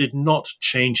rabbi did not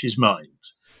change his mind.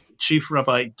 The chief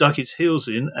rabbi dug his heels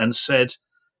in and said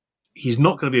he's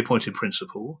not going to be appointed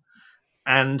principal,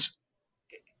 and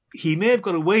he may have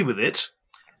got away with it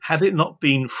had it not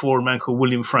been for a man called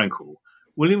William Frankel.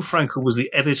 William Frankel was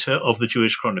the editor of the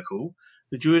Jewish Chronicle.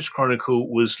 The Jewish Chronicle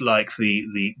was like the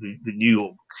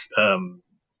New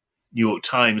York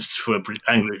Times for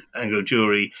Anglo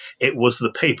Jewry. It was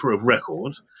the paper of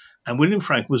record. And William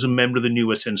Frankel was a member of the New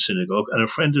West End Synagogue and a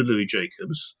friend of Louis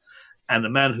Jacobs, and a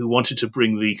man who wanted to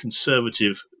bring the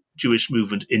conservative Jewish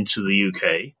movement into the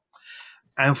UK.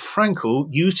 And Frankel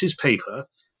used his paper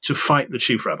to fight the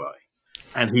chief rabbi.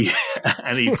 And he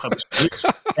published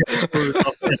an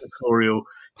editorial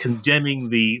condemning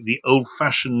the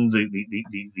old-fashioned,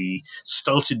 the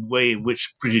stulted way in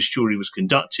which British Jewry was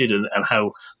conducted, and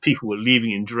how people were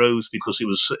leaving in droves because it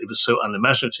was so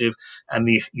unimaginative. And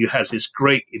you had this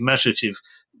great imaginative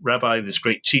rabbi, this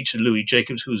great teacher, Louis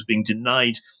Jacobs, who was being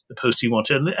denied the post he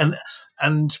wanted.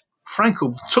 And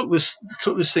Frankel took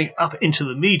this thing up into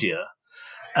the media,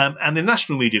 and the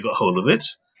national media got hold of it.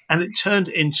 And it turned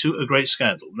into a great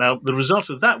scandal. Now, the result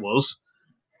of that was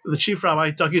the chief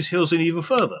rabbi dug his heels in even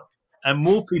further, and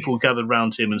more people gathered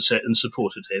round him and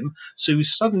supported him. So we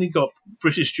suddenly got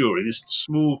British Jewry, this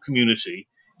small community,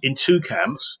 in two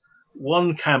camps.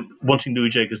 One camp wanting Louis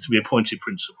Jacobs to be appointed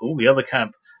principal, the other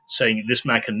camp saying this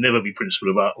man can never be principal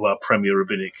of our premier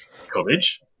rabbinic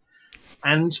college.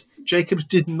 And Jacobs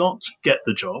did not get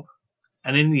the job,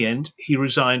 and in the end, he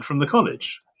resigned from the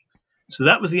college. So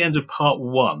that was the end of part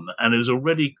one, and it was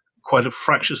already quite a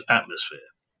fractious atmosphere.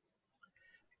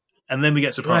 And then we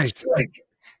get to part two.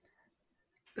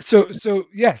 So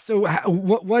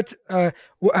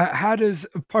how does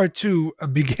part two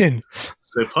begin?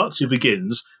 So part two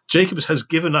begins. Jacobs has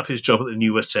given up his job at the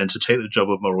New West End to take the job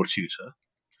of moral tutor.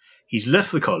 He's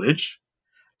left the college,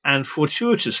 and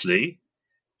fortuitously,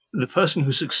 the person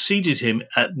who succeeded him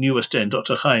at New West End,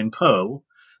 Dr. Chaim Pearl,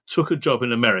 took a job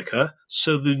in America,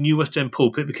 so the New West End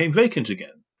pulpit became vacant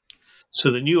again.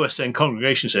 So the New West End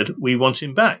congregation said, "We want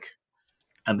him back."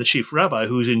 And the chief rabbi,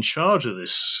 who's in charge of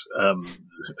this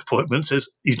appointment, says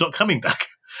he's not coming back.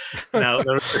 Now,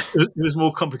 it was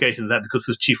more complicated than that because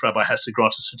the chief rabbi has to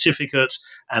grant a certificate,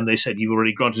 and they said, "You've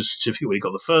already granted a certificate when you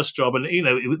got the first job." And,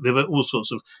 there were all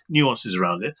sorts of nuances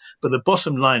around it. But the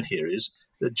bottom line here is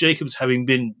that Jacobs, having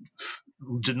been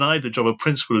denied the job of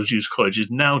principal of Jewish College, is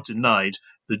now denied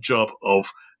the job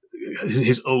of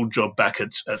his old job back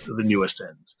at the New West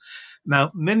End.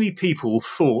 Now, many people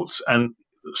thought, and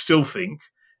still think,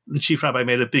 the chief rabbi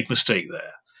made a big mistake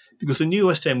there, because the New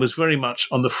West End was very much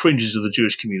on the fringes of the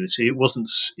Jewish community. It wasn't.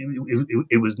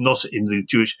 It was not in the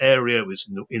Jewish area. It was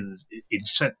in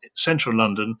central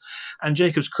London, and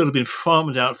Jacobs could have been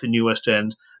farmed out to the New West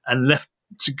End and left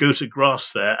to go to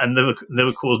grass there and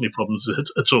never caused any problems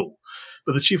at all.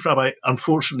 But the chief rabbi,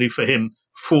 unfortunately for him,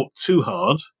 fought too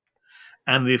hard,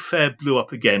 and the affair blew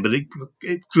up again, but it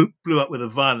blew up with a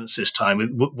violence this time.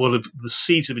 The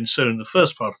seeds had been sown in the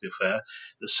first part of the affair.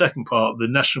 The second part, the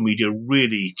national media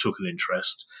really took an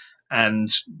interest, and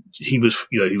he was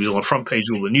on the front page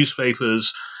of all the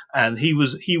newspapers, and he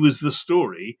was the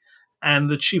story.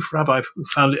 And the chief rabbi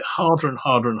found it harder and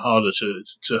harder and harder to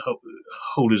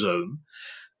hold his own.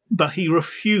 But he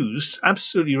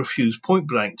absolutely refused, point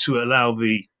blank, to allow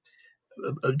the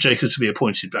Jacobs to be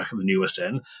appointed back at the New West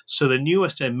End. So the New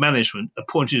West End management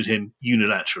appointed him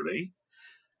unilaterally.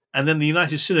 And then the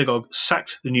United Synagogue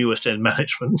sacked the New West End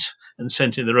management and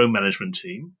sent in their own management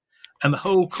team. And the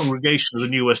whole congregation of the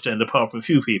New West End, apart from a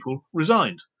few people,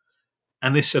 resigned.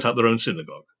 And they set up their own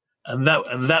synagogue. And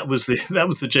that was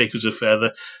the Jacobs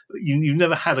affair. You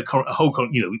never had a whole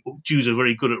Jews are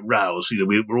very good at rows.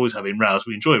 We're always having rows.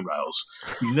 We enjoy rows.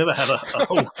 You never had a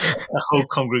whole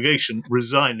congregation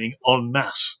resigning en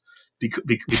masse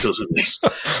because of this.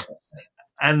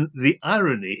 And the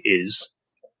irony is,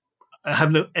 I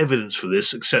have no evidence for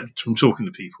this except from talking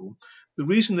to people. The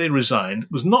reason they resigned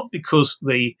was not because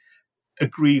they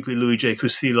agreed with Louis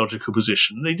Jacobs' theological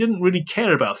position. They didn't really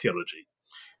care about theology.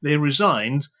 They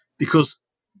resigned because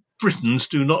Britons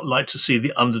do not like to see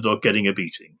the underdog getting a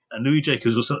beating. And Louis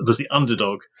Jacobs was the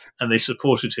underdog, and they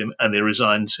supported him, and they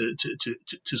resigned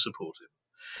to support him.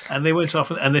 And they went off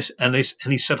and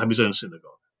he set up his own synagogue.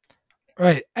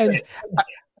 Right. And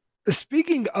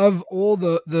speaking of all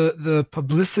the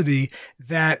publicity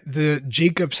that the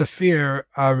Jacobs affair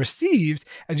received,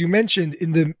 as you mentioned,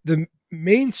 in the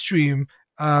mainstream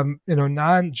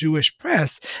non-Jewish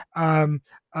press,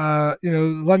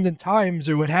 London Times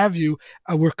or what have you,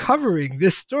 were covering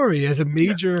this story as a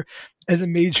major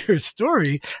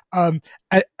story.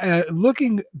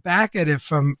 Looking back at it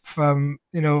from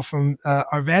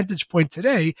our vantage point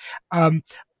today,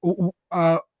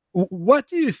 what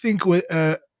do you think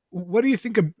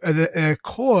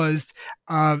caused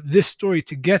this story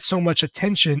to get so much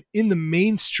attention in the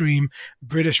mainstream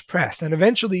British press, and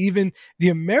eventually even the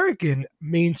American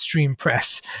mainstream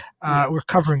press were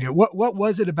covering it? What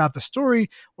was it about the story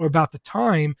or about the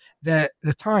Times that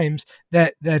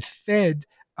fed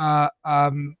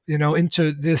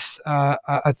into this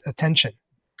attention?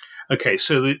 Okay,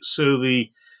 so we're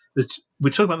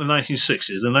talking about the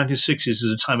 1960s. The 1960s is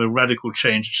a time of radical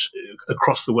change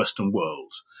across the Western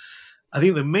world. I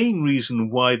think the main reason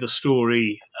why the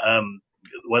story,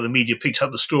 why the media picked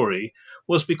up the story,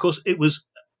 was because it was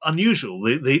unusual.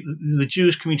 The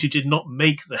Jewish community did not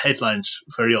make the headlines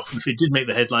very often. If it did make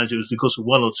the headlines, it was because of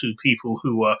one or two people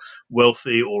who were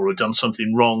wealthy or had done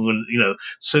something wrong, and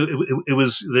so it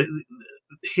was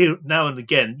here now and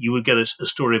again you would get a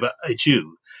story about a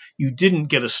Jew. You didn't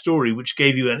get a story which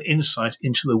gave you an insight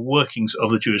into the workings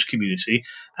of the Jewish community,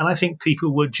 and I think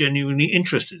people were genuinely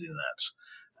interested in that.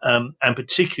 And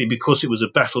particularly because it was a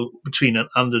battle between an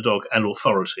underdog and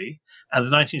authority. And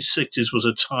the 1960s was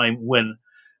a time when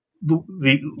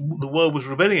the world was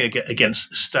rebelling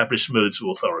against established modes of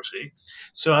authority.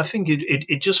 So I think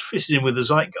it just fitted in with the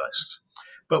zeitgeist.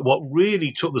 But what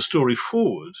really took the story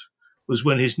forward was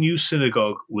when his new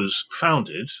synagogue was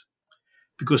founded,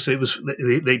 because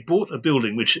they bought a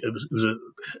building which was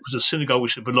a synagogue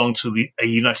which had belonged to a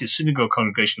United Synagogue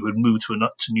congregation who had moved to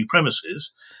new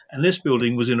premises, and this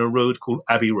building was in a road called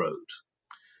Abbey Road.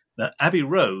 Now, Abbey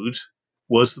Road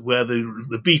was where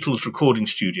the Beatles recording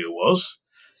studio was.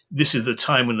 This is the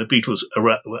time when the Beatles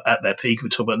were at their peak. We're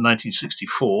talking about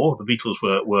 1964. The Beatles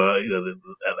were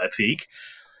at their peak.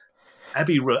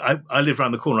 Abbey Road. I live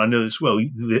around the corner. I know this well.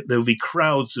 There will be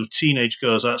crowds of teenage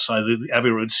girls outside the Abbey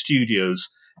Road studios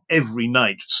every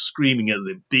night, screaming at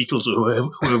the Beatles or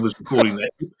whoever was recording there.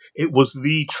 It was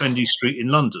the trendy street in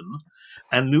London,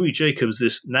 and Louis Jacobs,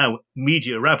 this now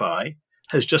media rabbi,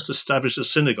 has just established a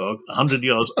synagogue 100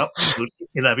 yards up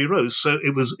in Abbey Road. So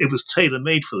it was tailor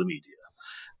made for the media,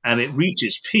 and it reached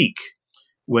its peak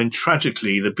when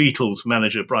tragically the Beatles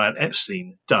manager Brian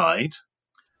Epstein died.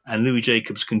 And Louis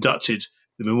Jacobs conducted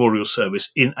the memorial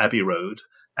service in Abbey Road,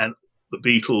 and the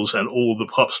Beatles and all the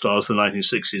pop stars of the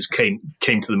 1960s came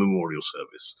to the memorial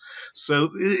service. So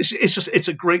it's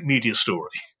a great media story.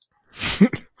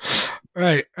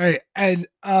 Right. And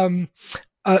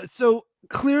so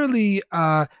clearly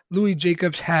Louis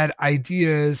Jacobs had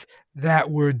ideas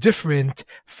that were different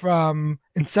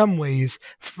in some ways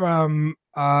from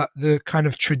the kind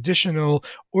of traditional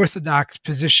Orthodox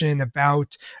position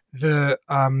about the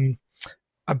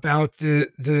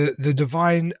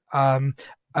divine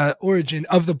origin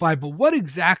of the Bible. What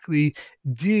exactly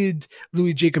did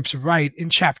Louis Jacobs write in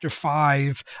chapter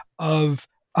 5 of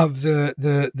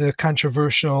the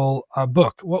controversial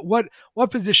book?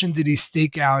 What position did he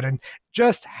stake out, and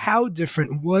just how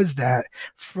different was that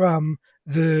from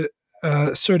the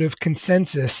sort of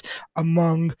consensus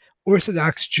among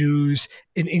Orthodox Jews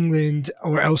in England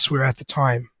or elsewhere at the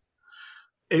time?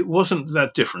 It wasn't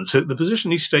that different. So the position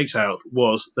he staked out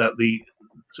was that the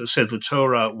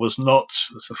Torah was not,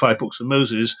 the 5 books of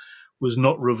Moses, was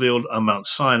not revealed on Mount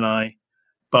Sinai,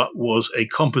 but was a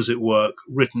composite work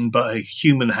written by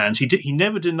human hands. He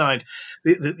never denied,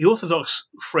 the Orthodox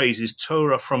phrase is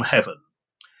Torah from heaven.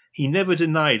 He never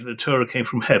denied that the Torah came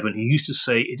from heaven. He used to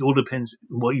say it all depends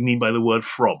on what you mean by the word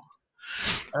from.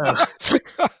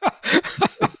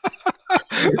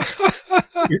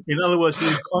 In other words,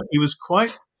 he was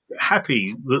quite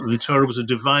happy that the Torah was a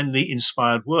divinely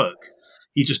inspired work.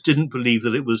 He just didn't believe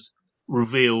that it was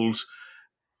revealed.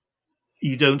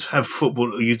 You don't have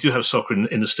football. You do have soccer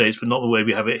in the States, but not the way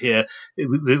we have it here.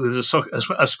 There's a soccer.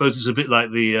 I suppose it's a bit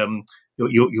like the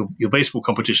your baseball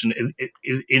competition.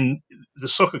 In the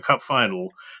soccer cup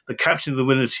final, the captain of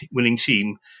the winning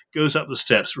team goes up the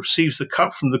steps, receives the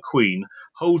cup from the Queen,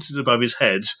 holds it above his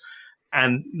head,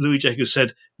 and Louis Jacobs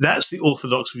said that's the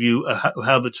Orthodox view of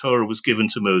how the Torah was given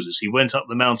to Moses. He went up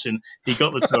the mountain, he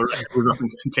got the Torah,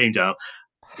 and came down.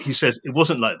 He says it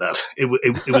wasn't like that. It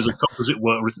was a composite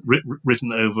work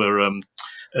written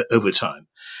over time.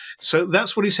 So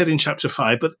that's what he said in chapter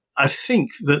 5. But I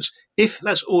think that if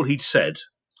that's all he'd said,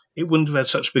 it wouldn't have had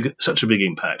such a big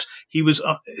impact.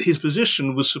 His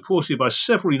position was supported by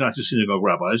several United Synagogue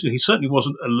rabbis, and he certainly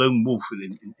wasn't a lone wolf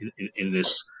in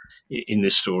this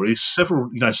story. Several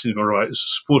United Synagogue rabbis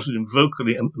supported him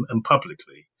vocally and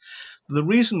publicly. The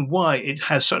reason why it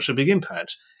has such a big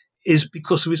impact is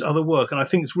because of his other work. And I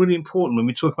think it's really important when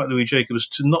we talk about Louis Jacobs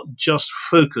to not just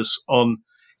focus on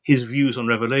his views on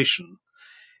Revelation.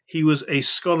 He was a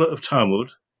scholar of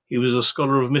Talmud. He was a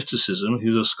scholar of mysticism. He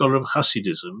was a scholar of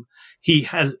Hasidism. He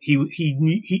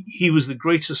was the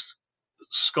greatest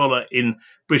scholar in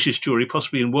British Jewry,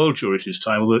 possibly in world Jewry at his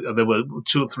time. There were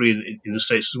 2 or 3 in the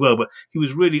States as well. But he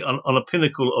was really on a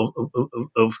pinnacle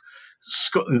of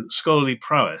scholarly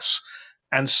prowess.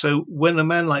 And so when a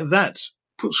man like that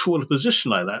puts forward a position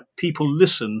like that, people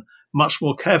listen much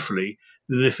more carefully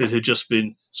than if it had just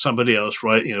been somebody else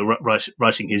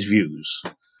writing his views.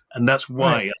 And that's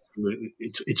why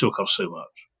it took off so much.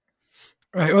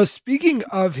 Right. Well, speaking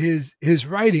of his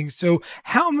writing, so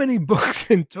how many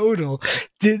books in total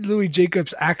did Louis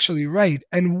Jacobs actually write?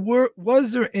 And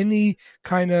was there any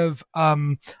kind of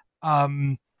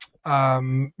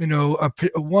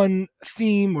one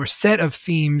theme or set of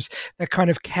themes that kind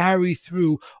of carry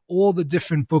through all the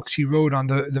different books he wrote on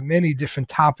the many different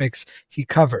topics he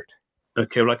covered?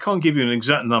 Okay, well, I can't give you an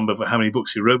exact number for how many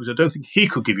books he wrote, because I don't think he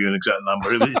could give you an exact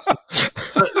number. It's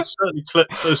certainly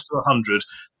close to 100,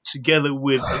 together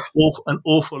with an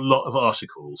awful lot of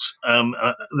articles.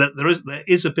 There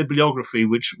is a bibliography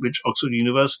which Oxford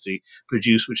University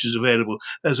produced, which is available.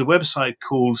 There's a website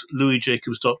called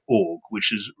louisjacobs.org,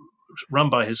 which is run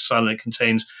by his son, and it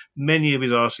contains many of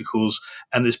his articles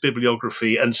and this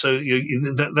bibliography, and so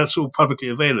that's all publicly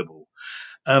available.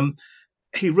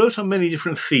 He wrote on many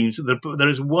different themes. There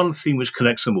is one theme which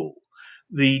connects them all.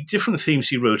 the different themes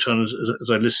he wrote on, as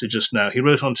I listed just now, he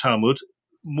wrote on Talmud,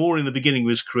 more in the beginning of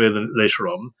his career than later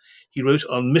on. He wrote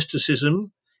on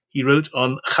mysticism. He wrote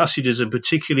on Hasidism,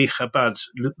 particularly Chabad,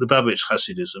 Lubavitch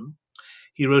Hasidism.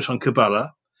 He wrote on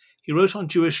Kabbalah. He wrote on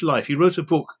Jewish life. He wrote a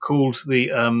book called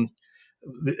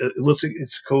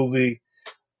it's called the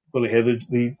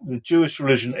Jewish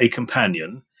Religion, A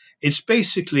Companion. It's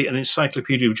basically an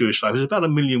encyclopedia of Jewish life. It's about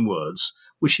 1 million words,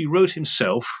 which he wrote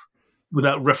himself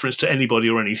without reference to anybody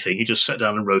or anything. He just sat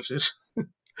down and wrote it.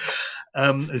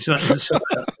 It's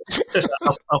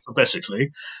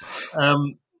alphabetically.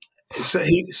 So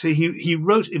he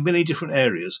wrote in many different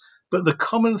areas, but the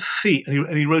common theme,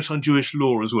 and he wrote on Jewish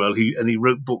law as well. He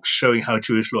wrote books showing how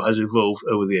Jewish law has evolved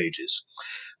over the ages.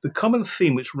 The common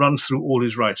theme which runs through all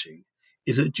his writing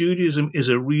is that Judaism is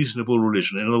a reasonable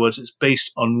religion. In other words, it's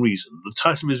based on reason. The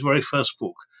title of his very first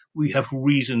book, We Have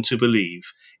Reason to Believe,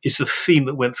 is the theme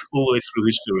that went all the way through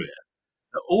his career.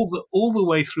 All the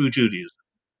way through Judaism.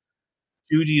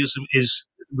 Judaism is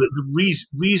the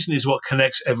reason is what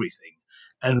connects everything.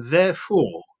 And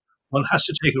therefore, one has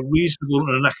to take a reasonable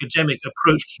and an academic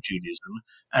approach to Judaism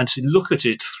and to look at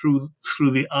it through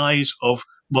the eyes of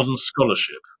modern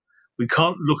scholarship. We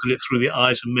can't look at it through the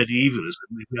eyes of medievalism.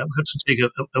 We have to take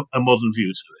a modern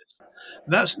view to it.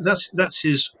 That's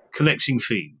his connecting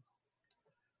theme.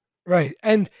 Right.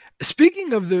 And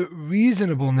speaking of the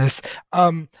reasonableness,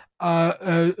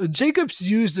 Jacobs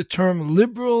used the term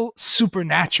liberal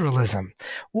supernaturalism.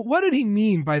 What did he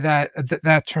mean by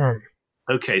that term?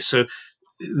 Okay, so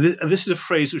this is a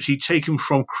phrase which he'd taken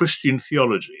from Christian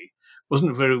theology.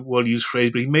 Wasn't a very well used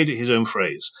phrase, but he made it his own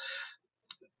phrase.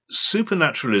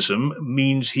 Supernaturalism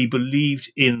means he believed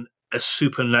in a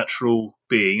supernatural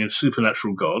being, a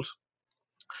supernatural God.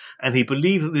 And he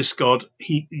believed that this God,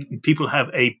 people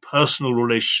have a personal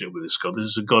relationship with this God. This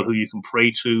is a God who you can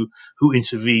pray to, who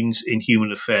intervenes in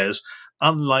human affairs,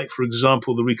 unlike, for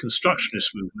example, the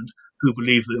Reconstructionist movement, who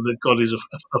believe that God is a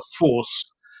force,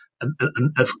 a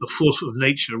force of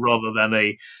nature rather than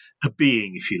a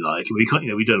being, if you like. We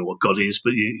don't know what God is,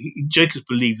 but Jacobs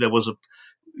believed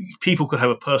people could have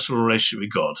a personal relationship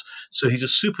with God. So he's a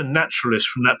supernaturalist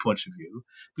from that point of view,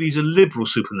 but he's a liberal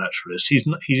supernaturalist. He's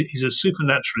a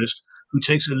supernaturalist who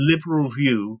takes a liberal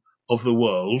view of the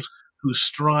world, who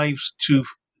strives to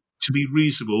be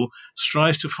reasonable,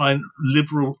 strives to find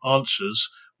liberal answers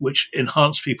which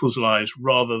enhance people's lives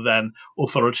rather than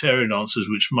authoritarian answers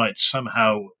which might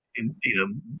somehow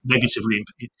negatively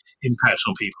impact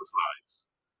on people's lives.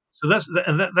 So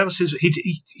that was his.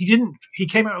 He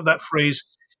came out with that phrase.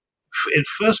 It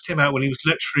first came out when he was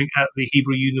lecturing at the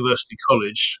Hebrew University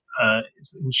College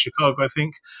in Chicago, I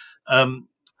think, and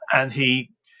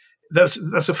that's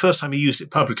the first time he used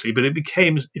it publicly. But it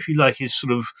became, if you like, his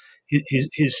sort of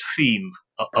his theme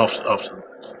after that.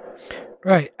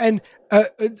 Right, and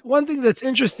one thing that's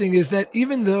interesting is that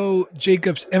even though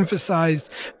Jacobs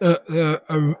emphasized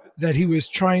that he was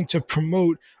trying to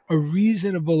promote a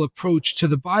reasonable approach to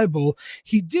the Bible,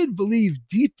 he did believe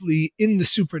deeply in the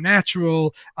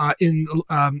supernatural, in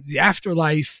the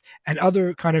afterlife, and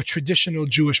other kind of traditional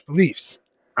Jewish beliefs.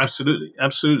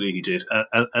 Absolutely, he did,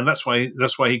 and that's why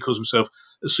he calls himself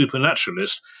a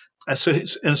supernaturalist. And so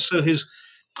his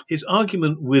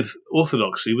argument with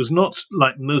orthodoxy was not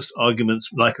like most arguments,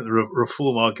 like the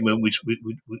reform argument,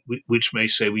 which may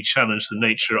say we challenge the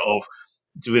nature of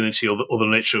divinity or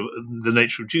the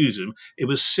nature of Judaism. It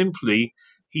was simply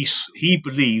he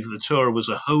believed the Torah was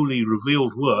a holy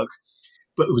revealed work,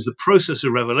 but it was the process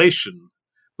of revelation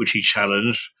which he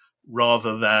challenged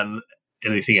rather than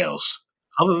anything else.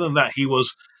 Other than that, he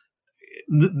was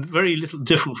very little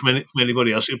different from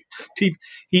anybody else. One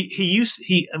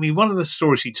of the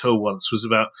stories he told once was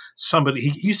about somebody.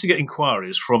 He used to get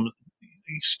inquiries from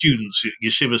students,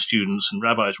 yeshiva students, and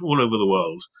rabbis all over the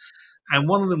world. And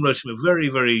one of them wrote him a very,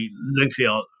 very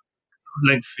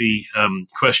lengthy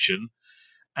question,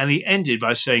 and he ended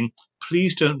by saying,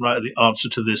 "Please don't write the answer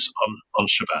to this on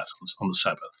Shabbat, on the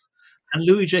Sabbath." And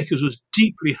Louis Jacobs was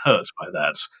deeply hurt by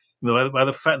that, by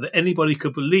the fact that anybody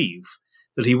could believe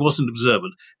that he wasn't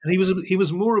observant, and he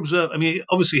was more observant. I mean,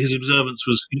 obviously his observance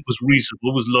was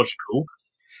reasonable, was logical,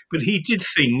 but he did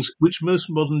things which most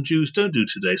modern Jews don't do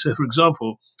today. So, for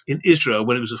example, in Israel,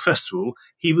 when it was a festival,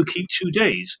 he would keep 2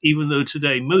 days, even though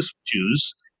today most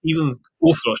Jews, even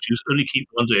Orthodox Jews, only keep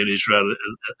 1 day in Israel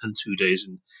and 2 days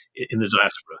in the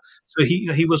diaspora. So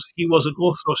he was an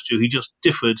Orthodox Jew. He just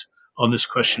differed on this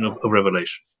question of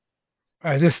revelation.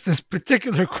 This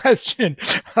particular question,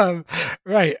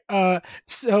 right?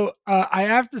 So I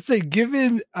have to say,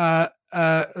 given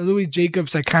Louis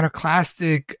Jacobs'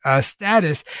 iconoclastic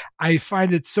status, I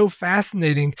find it so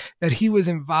fascinating that he was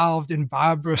involved in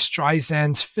Barbara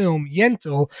Streisand's film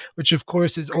Yentl, which of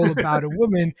course is all about a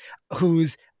woman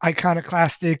who's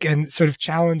iconoclastic and sort of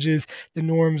challenges the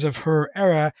norms of her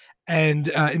era, and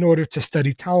in order to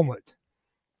study Talmud.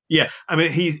 Yeah, I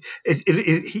mean, he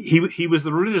was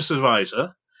the religious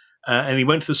advisor, and he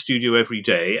went to the studio every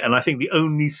day. And I think the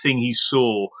only thing he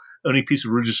saw, only piece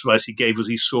of religious advice he gave, was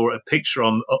he saw a picture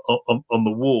on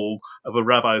the wall of a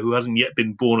rabbi who hadn't yet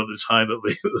been born at the time that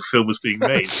the film was being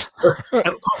made. And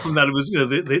apart from that, it was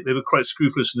they were quite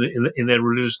scrupulous in their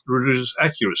religious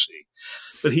accuracy.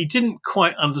 But he didn't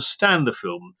quite understand the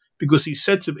film because he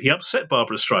upset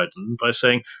Barbara Streisand by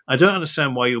saying, "I don't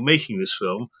understand why you're making this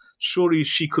film. Surely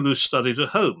she could have studied at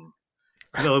home."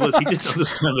 In other words, he didn't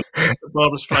understand that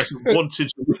Barbara Streisand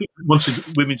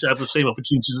wanted women to have the same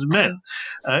opportunities as men.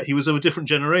 He was of a different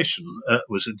generation,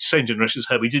 was the same generation as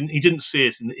her. But he didn't see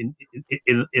it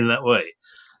in that way.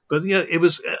 But yeah, it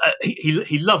was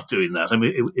he loved doing that. I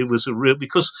mean, it was a real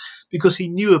because he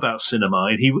knew about cinema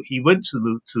and he went to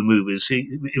the movies.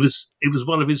 It was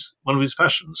one of his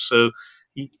passions. So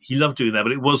he loved doing that.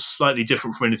 But it was slightly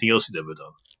different from anything else he'd ever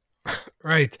done.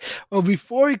 Right. Well,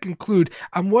 before we conclude,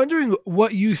 I'm wondering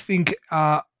what you think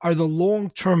are the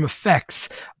long-term effects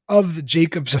of the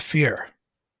Jacobs affair.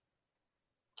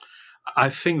 I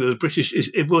think that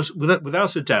it was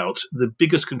without a doubt the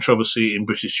biggest controversy in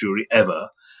British Jewry ever,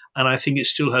 and I think it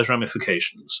still has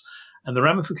ramifications. And the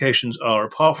ramifications are,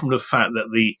 apart from the fact that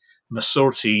the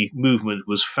Masorti movement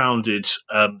was founded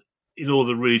in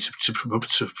order really to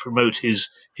promote his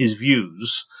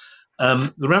views.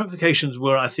 The ramifications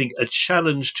were, I think, a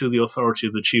challenge to the authority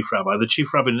of the chief rabbi. The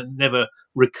chief rabbi never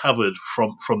recovered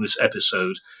from this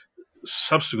episode.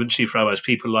 Subsequent chief rabbis,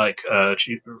 people like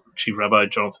Chief Rabbi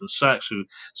Jonathan Sachs, who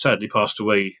sadly passed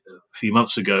away a few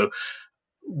months ago,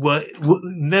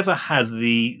 never had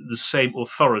the same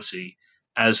authority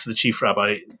as the chief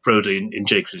rabbi Broda in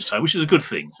Jacobs' time, which is a good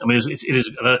thing. I mean, it is,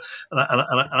 and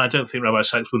I don't think Rabbi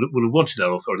Sachs would have wanted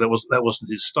that authority. That wasn't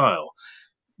his style,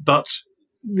 but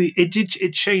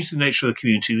it changed the nature of the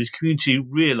community. The community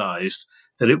realised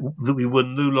that we were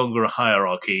no longer a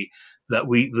hierarchy. That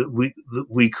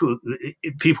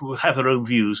people would have their own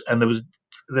views, and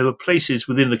there were places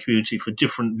within the community for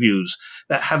different views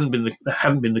that hadn't been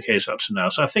the case up to now.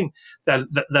 So I think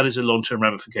that is a long-term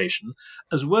ramification,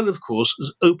 as well, of course,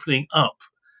 as opening up.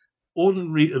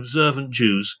 Ordinary observant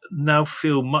Jews now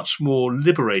feel much more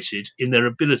liberated in their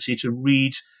ability to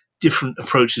read different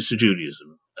approaches to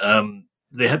Judaism.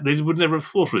 They would never have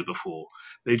thought of it before.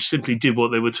 They simply did what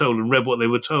they were told and read what they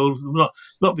were told,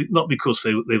 not because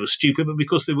they were stupid, but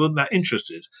because they weren't that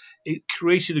interested. It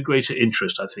created a greater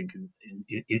interest, I think,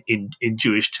 in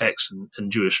Jewish text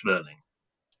and Jewish learning.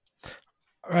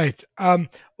 Right.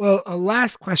 Well, a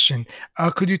last question.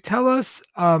 Could you tell us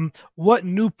what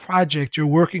new project you're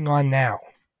working on now?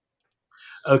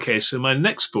 Okay, so my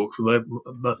next book,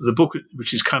 the book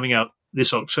which is coming out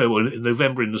this October, in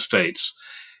November in the States,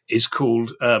 is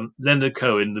called Leonard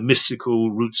Cohen, The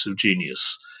Mystical Roots of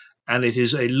Genius. And it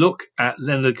is a look at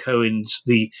Leonard Cohen's,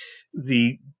 the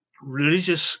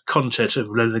religious content of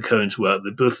Leonard Cohen's work,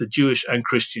 both the Jewish and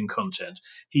Christian content.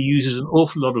 He uses an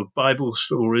awful lot of Bible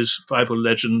stories, Bible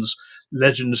legends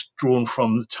drawn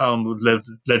from the Talmud,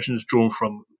 legends drawn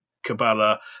from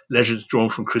Kabbalah, legends drawn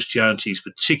from Christianity. He's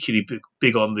particularly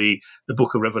big on the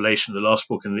book of Revelation, the last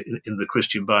book in the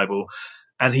Christian Bible.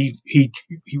 And he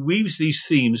weaves these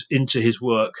themes into his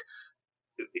work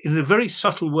in a very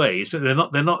subtle way. So they're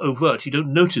not overt. You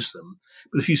don't notice them.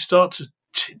 But if you start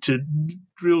to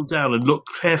drill down and look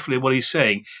carefully at what he's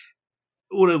saying,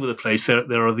 all over the place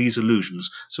there are these allusions.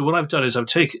 So what I've done is I've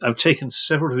taken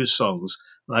several of his songs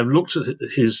and I've looked at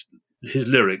his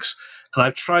lyrics and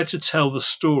I've tried to tell the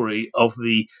story of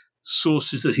the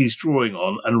sources that he's drawing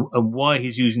on and why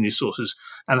he's using these sources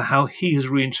and how he has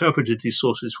reinterpreted these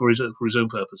sources for his own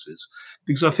purposes.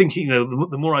 Because I think,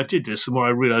 the more I did this, the more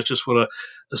I realized just what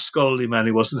a scholarly man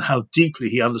he was and how deeply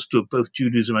he understood both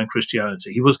Judaism and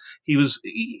Christianity. He was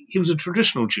a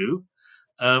traditional Jew.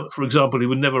 For example, he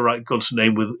would never write God's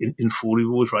name in full. He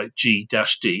would always write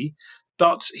G-D.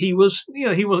 But he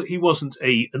wasn't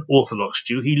an Orthodox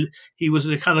Jew. He was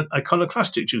a kind of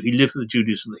iconoclastic Jew. He lived the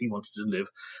Judaism that he wanted to live,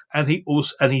 and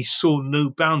he saw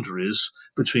no boundaries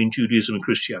between Judaism and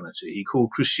Christianity. He called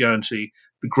Christianity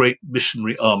the great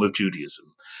missionary arm of Judaism.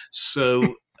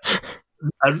 So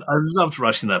I loved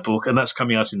writing that book, and that's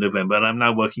coming out in November. And I'm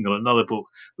now working on another book,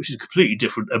 which is completely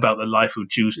different, about the life of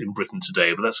Jews in Britain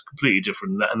today. But that's completely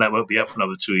different, and that won't be up for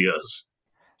another 2 years.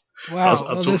 Wow!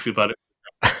 I'll talk to you about it.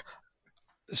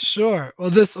 Sure. Well,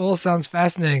 this all sounds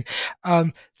fascinating.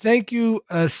 Thank you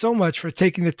so much for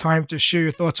taking the time to share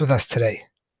your thoughts with us today.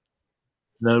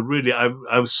 No, really,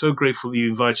 I'm so grateful that you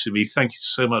invited me. Thank you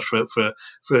so much for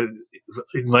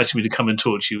inviting me to come and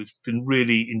talk to you. It's been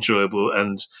really enjoyable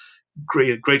and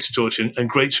great to talk to you, and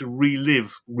great to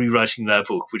relive rewriting that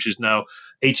book, which is now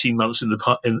 18 months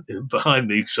behind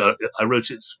me. So I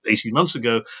wrote it 18 months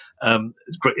ago.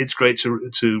 It's great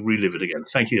to relive it again.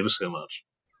 Thank you ever so much.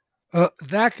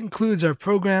 That concludes our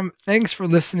program. Thanks for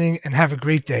listening and have a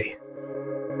great day.